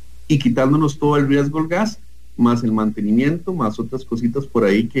 y quitándonos todo el riesgo del gas, más el mantenimiento, más otras cositas por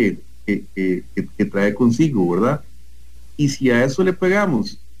ahí que trae consigo, ¿verdad? Y si a eso le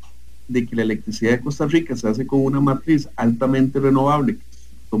pegamos de que la electricidad de Costa Rica se hace con una matriz altamente renovable,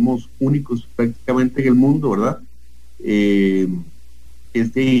 somos únicos prácticamente en el mundo, ¿verdad? Es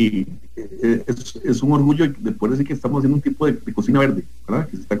un orgullo de poder decir que estamos haciendo un tipo de cocina verde, ¿verdad?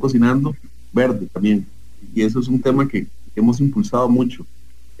 Que se está cocinando verde también, y eso es un tema que hemos impulsado mucho,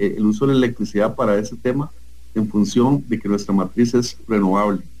 el uso de la electricidad para ese tema, en función de que nuestra matriz es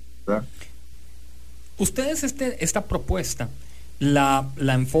renovable, ¿verdad? Ustedes esta propuesta la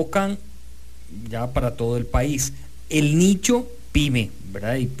enfocan ya para todo el país, el nicho pyme,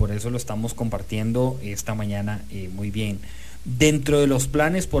 ¿verdad? Y por eso lo estamos compartiendo esta mañana muy bien. Dentro de los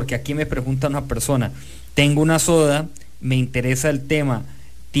planes, porque aquí me pregunta una persona, tengo una soda, me interesa el tema,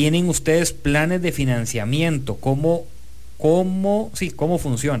 ¿tienen ustedes planes de financiamiento? ¿Cómo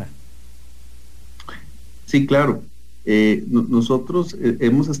funciona? Sí, claro. Nosotros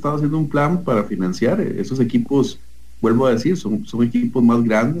hemos estado haciendo un plan para financiar esos equipos. Vuelvo a decir, son equipos más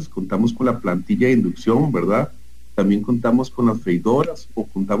grandes, contamos con la plantilla de inducción, ¿verdad? También contamos con las freidoras, o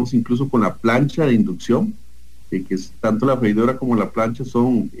contamos incluso con la plancha de inducción, que es tanto la freidora como la plancha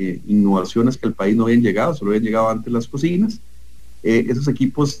son innovaciones que al país no habían llegado, solo habían llegado antes las cocinas. Esos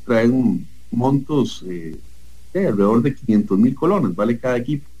equipos traen montos de alrededor de 500,000 colones, vale cada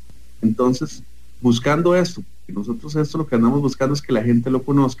equipo. Entonces, buscando esto. Nosotros esto lo que andamos buscando es que la gente lo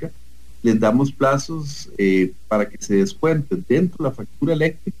conozca. Les damos plazos para que se descuenten dentro de la factura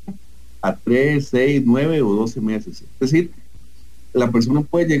eléctrica a 3, 6, 9 o 12 meses. Es decir, la persona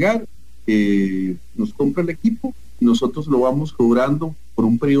puede llegar, nos compra el equipo y nosotros lo vamos cobrando por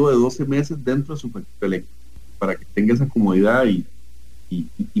un periodo de 12 meses dentro de su factura eléctrica, para que tenga esa comodidad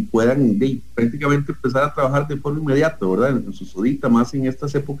y puedan prácticamente empezar a trabajar de forma inmediata, ¿verdad? En su sodita, más en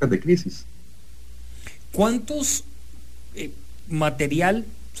estas épocas de crisis. ¿Cuántos material,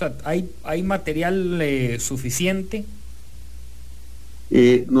 o sea, hay material suficiente?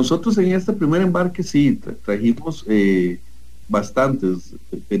 Nosotros en este primer embarque sí, trajimos bastantes.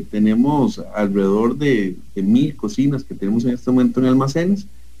 Tenemos alrededor de 1,000 cocinas que tenemos en este momento en almacenes,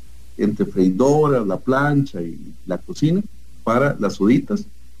 entre freidoras, la plancha y la cocina para las soditas,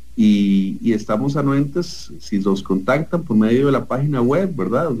 y estamos anuentes si los contactan por medio de la página web,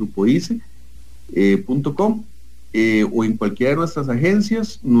 ¿verdad? grupoice.com o en cualquiera de nuestras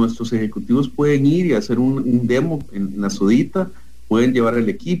agencias. Nuestros ejecutivos pueden ir y hacer un demo en la sodita, pueden llevar el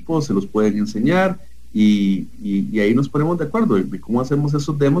equipo, se los pueden enseñar y ahí nos ponemos de acuerdo de cómo hacemos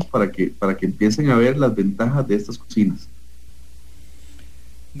esos demos para que empiecen a ver las ventajas de estas cocinas.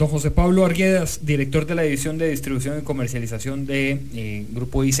 Don José Pablo Arguedas, director de la División de Distribución y Comercialización de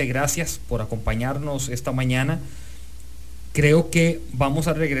Grupo ICE, gracias por acompañarnos esta mañana. Creo que vamos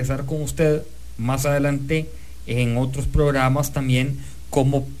a regresar con usted más adelante en otros programas también,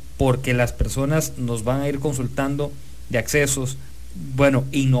 como porque las personas nos van a ir consultando de accesos, bueno,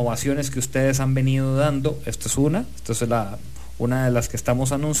 innovaciones que ustedes han venido dando. Esta es una de las que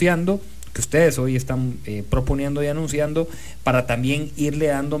estamos anunciando, que ustedes hoy están proponiendo y anunciando, para también irle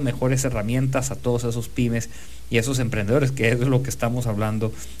dando mejores herramientas a todos esos pymes y esos emprendedores, que es lo que estamos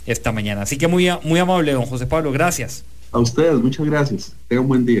hablando esta mañana. Así que muy amable, don José Pablo, gracias. A ustedes, muchas gracias. Tengan un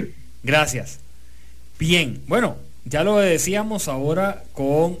buen día. Gracias. Bien, bueno, ya lo decíamos ahora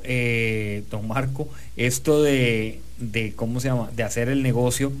con don Marco, esto de cómo se llama, de hacer el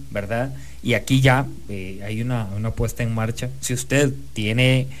negocio, ¿verdad? Y aquí ya hay una puesta en marcha. Si usted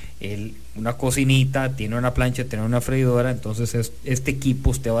tiene una cocinita, tiene una plancha, tiene una freidora, entonces este equipo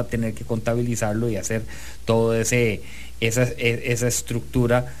usted va a tener que contabilizarlo y hacer todo esa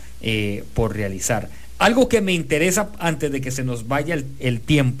estructura por realizar. Algo que me interesa antes de que se nos vaya el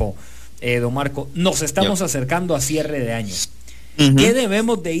tiempo, don Marco, nos estamos acercando a cierre de año. Uh-huh. ¿Qué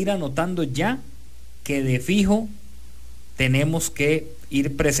debemos de ir anotando ya que de fijo tenemos que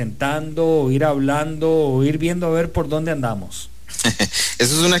ir presentando, o ir hablando, o ir viendo a ver por dónde andamos?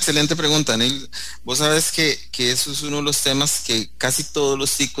 Eso es una excelente pregunta, Neil. Vos sabes que eso es uno de los temas que casi todos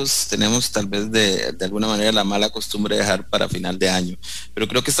los chicos tenemos, tal vez de alguna manera, la mala costumbre de dejar para final de año, pero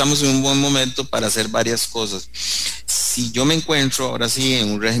creo que estamos en un buen momento para hacer varias cosas. Si yo me encuentro ahora sí en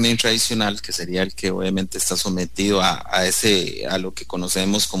un régimen tradicional, que sería el que obviamente está sometido a lo que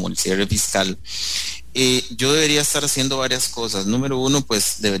conocemos como el cierre fiscal, yo debería estar haciendo varias cosas. Número uno,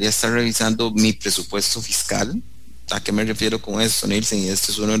 pues debería estar revisando mi presupuesto fiscal. ¿A qué me refiero con esto, Nielsen? Y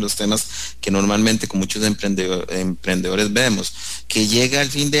este es uno de los temas que normalmente con muchos emprendedores vemos, que llega el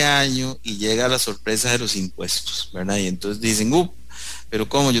fin de año y llega la sorpresa de los impuestos, ¿verdad? Y entonces dicen, pero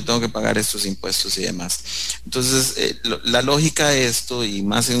 ¿cómo yo tengo que pagar estos impuestos y demás? Entonces, la lógica de esto, y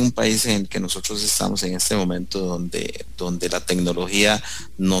más en un país en el que nosotros estamos en este momento, donde la tecnología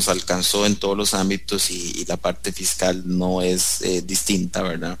nos alcanzó en todos los ámbitos y la parte fiscal no es distinta,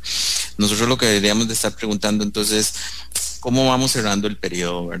 ¿verdad? Nosotros lo que deberíamos de estar preguntando entonces, ¿cómo vamos cerrando el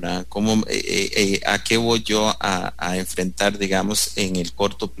periodo, verdad? ¿A qué voy yo a enfrentar, digamos, en el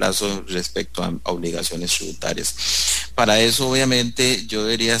corto plazo respecto a obligaciones tributarias? Para eso, obviamente, yo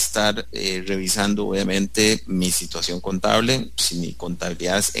debería estar revisando, obviamente, mi situación contable. Si mi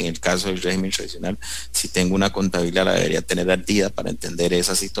contabilidad, en el caso del régimen tradicional, si tengo una contabilidad, la debería tener al día para entender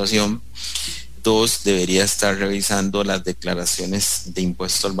esa situación. 2, debería estar revisando las declaraciones de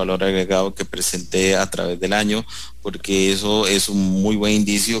impuesto al valor agregado que presenté a través del año, porque eso es un muy buen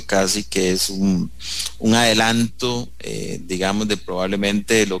indicio, casi que es un adelanto, digamos, de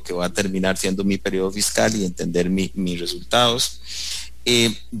probablemente lo que va a terminar siendo mi periodo fiscal y entender mis resultados.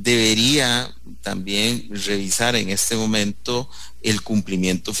 Debería también revisar en este momento el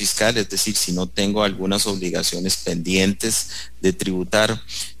cumplimiento fiscal, es decir, si no tengo algunas obligaciones pendientes de tributar.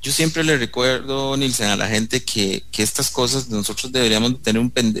 Yo siempre le recuerdo, Nilsen, a la gente que estas cosas nosotros deberíamos tener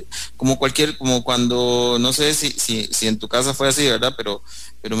como cuando, no sé si en tu casa fue así, ¿verdad? Pero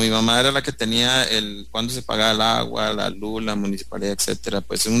mi mamá era la que tenía cuando se pagaba el agua, la luz, la municipalidad, etcétera.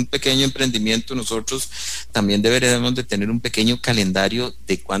 Pues en un pequeño emprendimiento nosotros también deberíamos de tener un pequeño calendario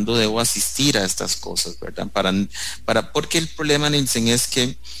de cuándo debo asistir a estas cosas, ¿verdad? Porque el problema, Nilsen, es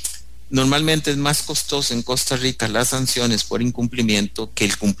que Normalmente es más costoso en Costa Rica las sanciones por incumplimiento que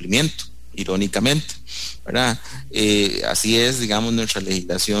el cumplimiento, irónicamente, ¿verdad? Así es, digamos, nuestra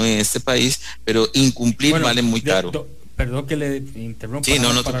legislación en este país, pero incumplir vale muy caro. Perdón que le interrumpa, sí,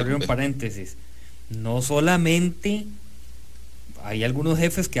 para abrir un paréntesis. No solamente hay algunos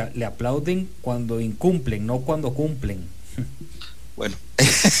jefes que le aplauden cuando incumplen, no cuando cumplen. Bueno,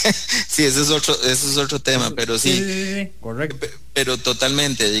 sí, ese es otro tema, pero sí, correcto. Pero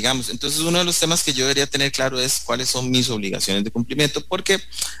totalmente, digamos. Entonces, uno de los temas que yo debería tener claro es cuáles son mis obligaciones de cumplimiento, porque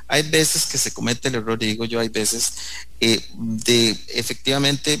hay veces que se comete el error, y digo yo, hay veces de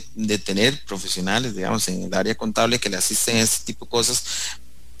efectivamente de tener profesionales, digamos, en el área contable que le asisten a este tipo de cosas,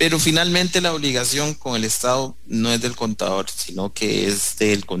 pero finalmente la obligación con el Estado no es del contador, sino que es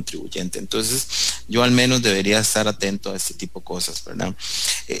del contribuyente. Entonces, yo al menos debería estar atento a este tipo de cosas, ¿verdad?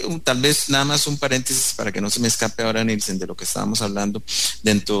 Tal vez nada más un paréntesis para que no se me escape ahora, Nielsen, de lo que estábamos hablando,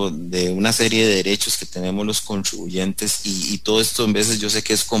 dentro de una serie de derechos que tenemos los contribuyentes, y todo esto en veces yo sé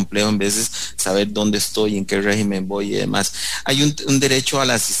que es complejo, en veces saber dónde estoy, en qué régimen voy y demás. Hay un derecho a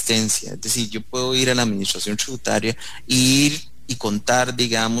la asistencia, es decir, yo puedo ir a la administración tributaria y contar,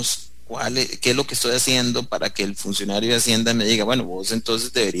 digamos, qué es lo que estoy haciendo para que el funcionario de Hacienda me diga, bueno, vos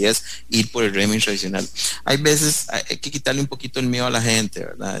entonces deberías ir por el régimen tradicional. Hay veces hay que quitarle un poquito el miedo a la gente,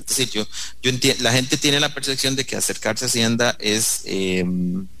 ¿verdad? Es decir, yo entiendo, la gente tiene la percepción de que acercarse a Hacienda es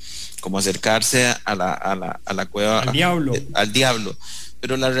como acercarse a la cueva, al diablo.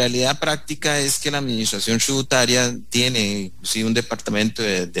 Pero la realidad práctica es que la administración tributaria tiene inclusive un departamento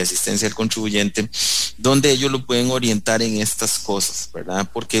de asistencia al contribuyente donde ellos lo pueden orientar en estas cosas, ¿verdad?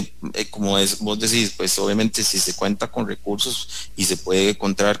 Porque como vos decís, pues obviamente si se cuenta con recursos y se puede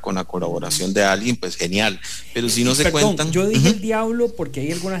contar con la colaboración de alguien, pues genial. Pero si no se cuentan... Yo dije el diablo porque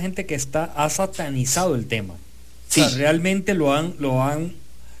hay alguna gente que ha satanizado el tema. Sí. O sea, realmente lo han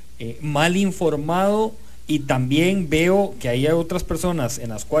mal informado. Y también veo que hay otras personas en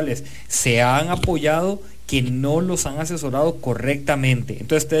las cuales se han apoyado que no los han asesorado correctamente.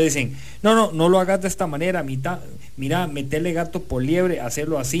 Entonces te dicen, no lo hagas de esta manera, mira, metele gato por liebre,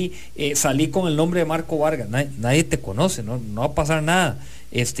 hacerlo así, salí con el nombre de Marco Vargas, nadie te conoce, no va a pasar nada.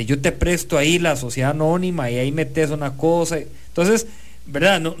 Yo te presto ahí la sociedad anónima y ahí metes una cosa. Entonces,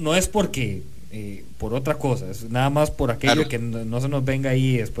 ¿verdad? No es porque... por otra cosa, es nada más por aquello, claro, que no se nos venga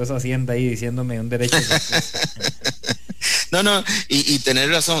ahí después Hacienda ahí diciéndome un derecho. No, y tener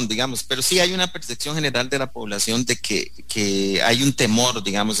razón, digamos, pero sí hay una percepción general de la población de que hay un temor,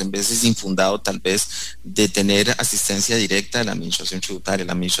 digamos, en veces infundado tal vez, de tener asistencia directa de la administración tributaria.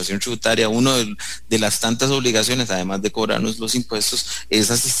 La administración tributaria, uno de las tantas obligaciones, además de cobrarnos los impuestos,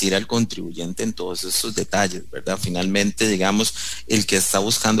 es asistir al contribuyente en todos esos detalles, ¿verdad? Finalmente, digamos, el que está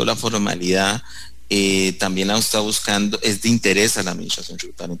buscando la formalidad también la está buscando, es de interés a la administración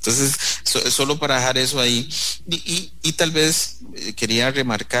tributaria. Entonces, solo para dejar eso ahí, y tal vez quería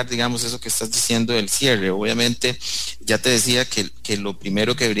remarcar, digamos, eso que estás diciendo del cierre. Obviamente, ya te decía que lo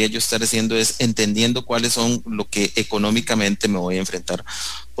primero que debería yo estar haciendo es entendiendo cuáles son lo que económicamente me voy a enfrentar.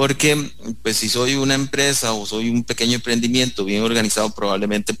 Porque, pues, si soy una empresa o soy un pequeño emprendimiento bien organizado,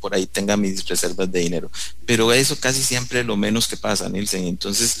 probablemente por ahí tenga mis reservas de dinero. Pero eso casi siempre es lo menos que pasa, Nielsen.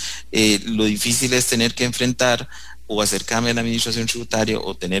 Entonces, lo difícil es tener que enfrentar o acercarme a la administración tributaria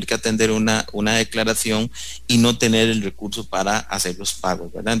o tener que atender una declaración y no tener el recurso para hacer los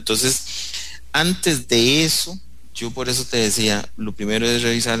pagos, ¿verdad? Entonces, antes de eso, yo por eso te decía, lo primero es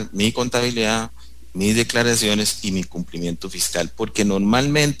revisar mi contabilidad, mis declaraciones y mi cumplimiento fiscal, porque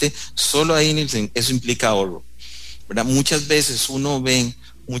normalmente solo ahí eso implica ahorro, ¿verdad? Muchas veces uno ve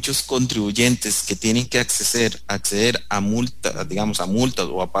muchos contribuyentes que tienen que acceder a multas, digamos, a multas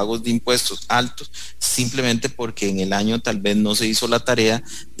o a pagos de impuestos altos, simplemente porque en el año tal vez no se hizo la tarea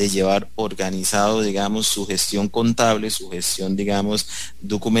de llevar organizado, digamos, su gestión contable, su gestión, digamos,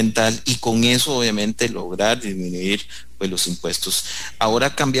 documental, y con eso obviamente lograr disminuir pues los impuestos. Ahora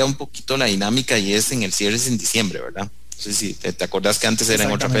ha cambiado un poquito la dinámica y es en el cierre en diciembre, ¿verdad? No sé si te acordás que antes era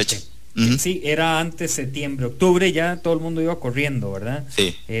en otra fecha. Uh-huh. Sí, era antes septiembre, octubre, ya todo el mundo iba corriendo, ¿verdad?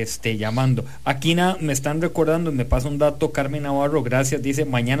 Sí. Llamando. Aquí me están recordando, me pasa un dato, Carmen Navarro, gracias, dice,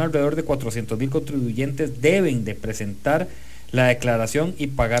 mañana alrededor de 400,000 contribuyentes deben de presentar la declaración y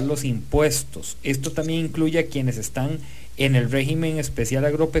pagar los impuestos. Esto también incluye a quienes están en el régimen especial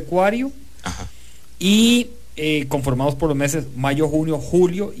agropecuario. Ajá. Y conformados por los meses mayo, junio,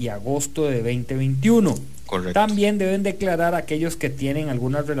 julio y agosto de 2021. Correcto. También deben declarar aquellos que tienen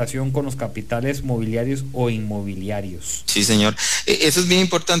alguna relación con los capitales mobiliarios o inmobiliarios. Sí, señor. Eso es bien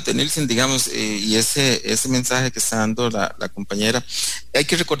importante, Nielsen, digamos, y ese mensaje que está dando la compañera. Hay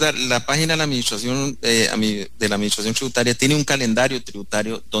que recordar, la página de la administración tributaria tiene un calendario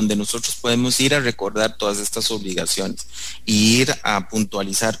tributario donde nosotros podemos ir a recordar todas estas obligaciones y ir a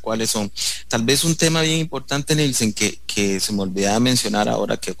puntualizar cuáles son. Tal vez un tema bien importante, Nielsen, que se me olvidaba mencionar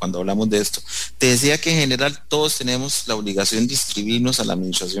ahora que cuando hablamos de esto, te decía que en general todos tenemos la obligación de inscribirnos a la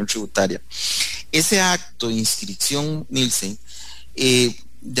administración tributaria. Ese acto de inscripción, Nielsen,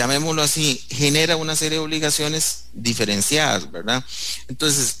 llamémoslo así, genera una serie de obligaciones diferenciadas, ¿verdad?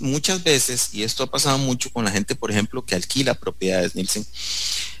 Entonces, muchas veces, y esto ha pasado mucho con la gente, por ejemplo, que alquila propiedades, Nielsen,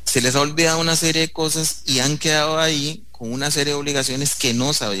 se les ha olvidado una serie de cosas y han quedado ahí con una serie de obligaciones que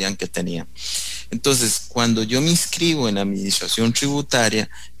no sabían que tenían. Entonces, cuando yo me inscribo en la administración tributaria,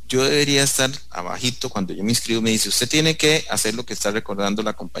 yo debería estar abajito. Cuando yo me inscribo me dice, usted tiene que hacer lo que está recordando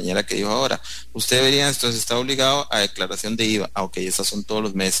la compañera que dijo ahora. Usted debería, entonces está obligado a declaración de IVA. Ok, esas son todos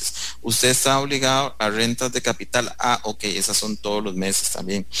los meses. Usted está obligado a rentas de capital. Ok, esas son todos los meses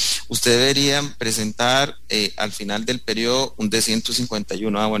también. Usted debería presentar al final del periodo un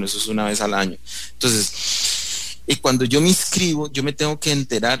D151. Bueno, eso es una vez al año. Entonces, y cuando yo me inscribo, yo me tengo que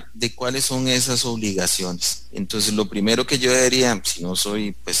enterar de cuáles son esas obligaciones. Entonces, lo primero que yo debería, si no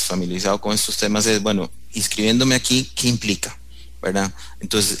soy pues familiarizado con estos temas, es, bueno, inscribiéndome aquí, ¿qué implica? ¿Verdad?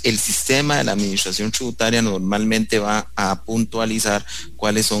 Entonces, el sistema de la administración tributaria normalmente va a puntualizar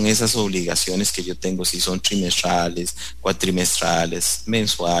cuáles son esas obligaciones que yo tengo, si son trimestrales, cuatrimestrales,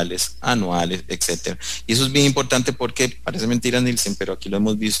 mensuales, anuales, etcétera. Y eso es bien importante porque, parece mentira, Nielsen, pero aquí lo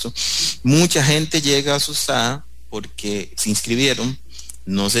hemos visto, mucha gente llega asustada porque se inscribieron,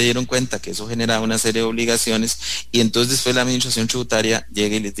 no se dieron cuenta que eso generaba una serie de obligaciones y entonces después la administración tributaria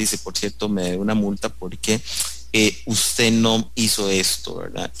llega y les dice, por cierto, me debe una multa porque usted no hizo esto,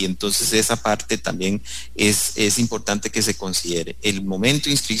 ¿verdad? Y entonces esa parte también es importante que se considere. El momento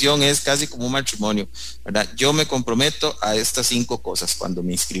de inscripción es casi como un matrimonio, ¿verdad? Yo me comprometo a estas 5 cosas cuando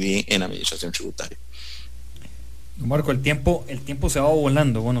me inscribí en la administración tributaria. Marco, el tiempo se va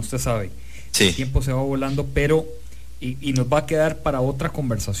volando, bueno, usted sabe. Sí. El tiempo se va volando, pero y nos va a quedar para otra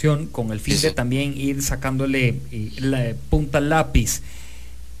conversación con el fin de también ir sacándole la punta al lápiz.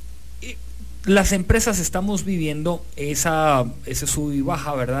 Las empresas estamos viviendo ese sub y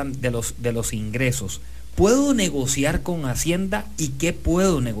baja, ¿verdad?, de los ingresos. ¿Puedo negociar con Hacienda y qué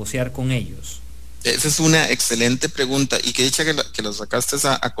puedo negociar con ellos? Esa es una excelente pregunta y que dicha que la sacaste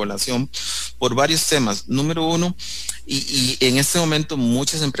a colación por varios temas. Número uno, y en este momento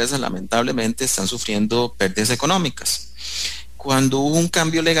muchas empresas lamentablemente están sufriendo pérdidas económicas. Cuando hubo un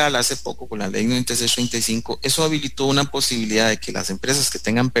cambio legal hace poco con la ley 9635, eso habilitó una posibilidad de que las empresas que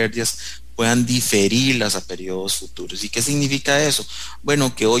tengan pérdidas puedan diferirlas a periodos futuros. ¿Y qué significa eso?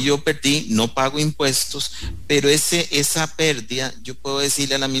 Bueno, que hoy yo perdí, no pago impuestos, pero esa pérdida, yo puedo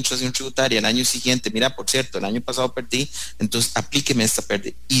decirle a la administración tributaria el año siguiente, mira, por cierto, el año pasado perdí, entonces aplíqueme esta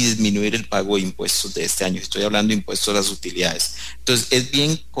pérdida y disminuir el pago de impuestos de este año. Estoy hablando de impuestos a las utilidades. Entonces, es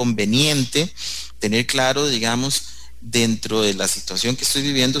bien conveniente tener claro, digamos, dentro de la situación que estoy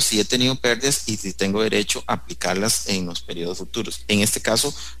viviendo, si he tenido pérdidas y si tengo derecho a aplicarlas en los periodos futuros. En este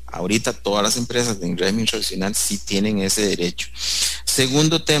caso, ahorita todas las empresas de régimen tradicional sí tienen ese derecho.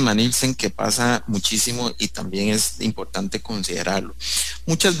 Segundo tema, Nielsen, que pasa muchísimo y también es importante considerarlo.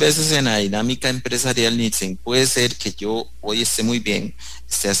 Muchas veces en la dinámica empresarial, Nielsen, puede ser que yo hoy esté muy bien,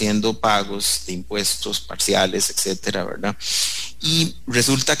 esté haciendo pagos de impuestos parciales, etcétera, ¿verdad? Y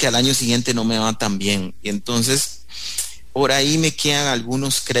resulta que al año siguiente no me va tan bien. Y entonces, por ahí me quedan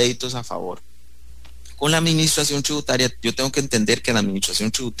algunos créditos a favor. Con la administración tributaria, yo tengo que entender que la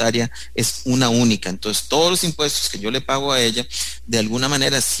administración tributaria es una única. Entonces, todos los impuestos que yo le pago a ella, de alguna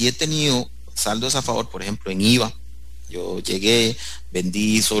manera, si he tenido saldos a favor, por ejemplo, en IVA, yo llegué,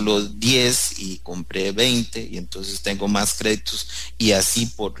 vendí solo 10 y compré 20 y entonces tengo más créditos y así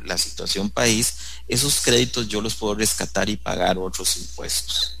por la situación país, esos créditos yo los puedo rescatar y pagar otros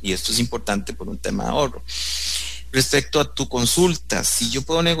impuestos. Y esto es importante por un tema de ahorro. Respecto a tu consulta, si yo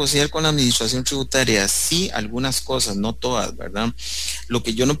puedo negociar con la administración tributaria, sí, algunas cosas, no todas, ¿verdad? Lo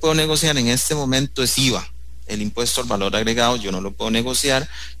que yo no puedo negociar en este momento es IVA. El impuesto al valor agregado yo no lo puedo negociar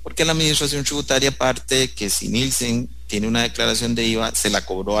porque la administración tributaria parte que si Nielsen tiene una declaración de IVA, se la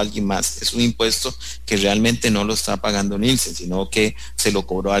cobró a alguien más. Es un impuesto que realmente no lo está pagando Nielsen, sino que se lo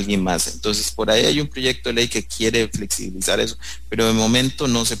cobró a alguien más. Entonces, por ahí hay un proyecto de ley que quiere flexibilizar eso, pero de momento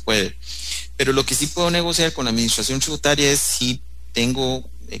no se puede. Pero lo que sí puedo negociar con la administración tributaria es si tengo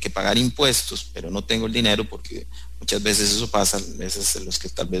que pagar impuestos, pero no tengo el dinero, porque muchas veces eso pasa, a veces los que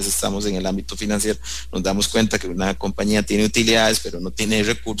tal vez estamos en el ámbito financiero nos damos cuenta que una compañía tiene utilidades pero no tiene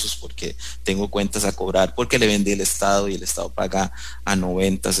recursos porque tengo cuentas a cobrar porque le vendí el Estado y el Estado paga a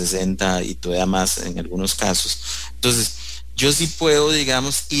 90, 60 y todavía más en algunos casos. Entonces, yo sí puedo,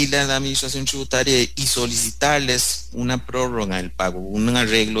 digamos, ir a la administración tributaria y solicitarles una prórroga del pago, un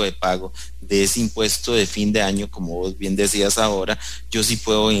arreglo de pago de ese impuesto de fin de año, como vos bien decías ahora. Yo sí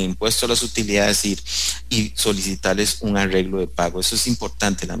puedo en impuesto a las utilidades ir y solicitarles un arreglo de pago. Eso es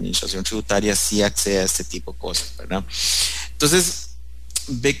importante, la administración tributaria sí accede a este tipo de cosas, ¿verdad? Entonces,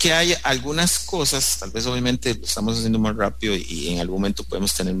 ve que hay algunas cosas, tal vez obviamente lo estamos haciendo más rápido y en algún momento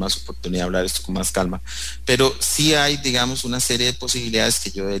podemos tener más oportunidad de hablar esto con más calma, pero sí hay, digamos, una serie de posibilidades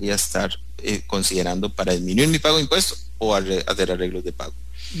que yo debería estar considerando para disminuir mi pago de impuestos o hacer arreglos de pago.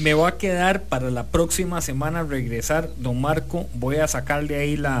 Me va a quedar para la próxima semana regresar, don Marco, voy a sacarle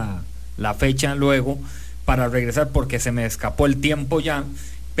ahí la fecha luego para regresar porque se me escapó el tiempo ya,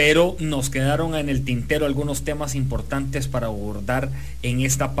 pero nos quedaron en el tintero algunos temas importantes para abordar en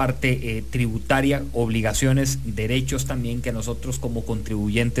esta parte tributaria, obligaciones, derechos también que nosotros como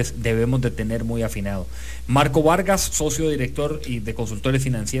contribuyentes debemos de tener muy afinado. Marco Vargas, socio director y de consultores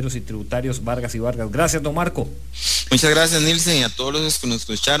financieros y tributarios Vargas y Vargas. Gracias, don Marco. Muchas gracias, Nilsen, y a todos los que nos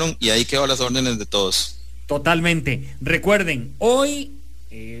escucharon, y ahí quedo a las órdenes de todos. Totalmente. Recuerden, hoy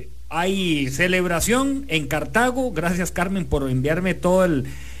hay celebración en Cartago. Gracias, Carmen, por enviarme todo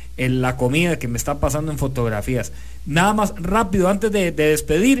la comida que me está pasando en fotografías. Nada más rápido, antes de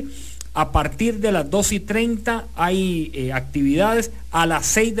despedir, a partir de las 2:30 hay actividades. A las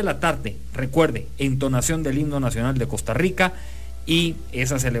 6 de la tarde, recuerde, entonación del himno nacional de Costa Rica y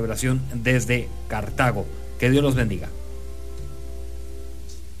esa celebración desde Cartago. Que Dios los bendiga.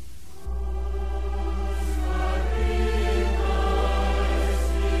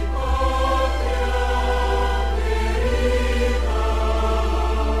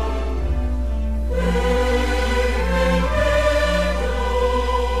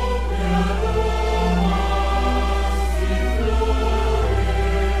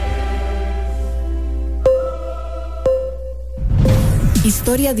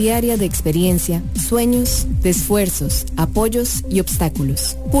 Historia diaria de experiencia, sueños, de esfuerzos, apoyos y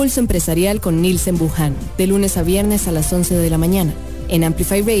obstáculos. Pulso Empresarial con Nilsen Buján, de lunes a viernes a las 11 de la mañana, en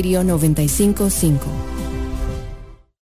Amplify Radio 95.5.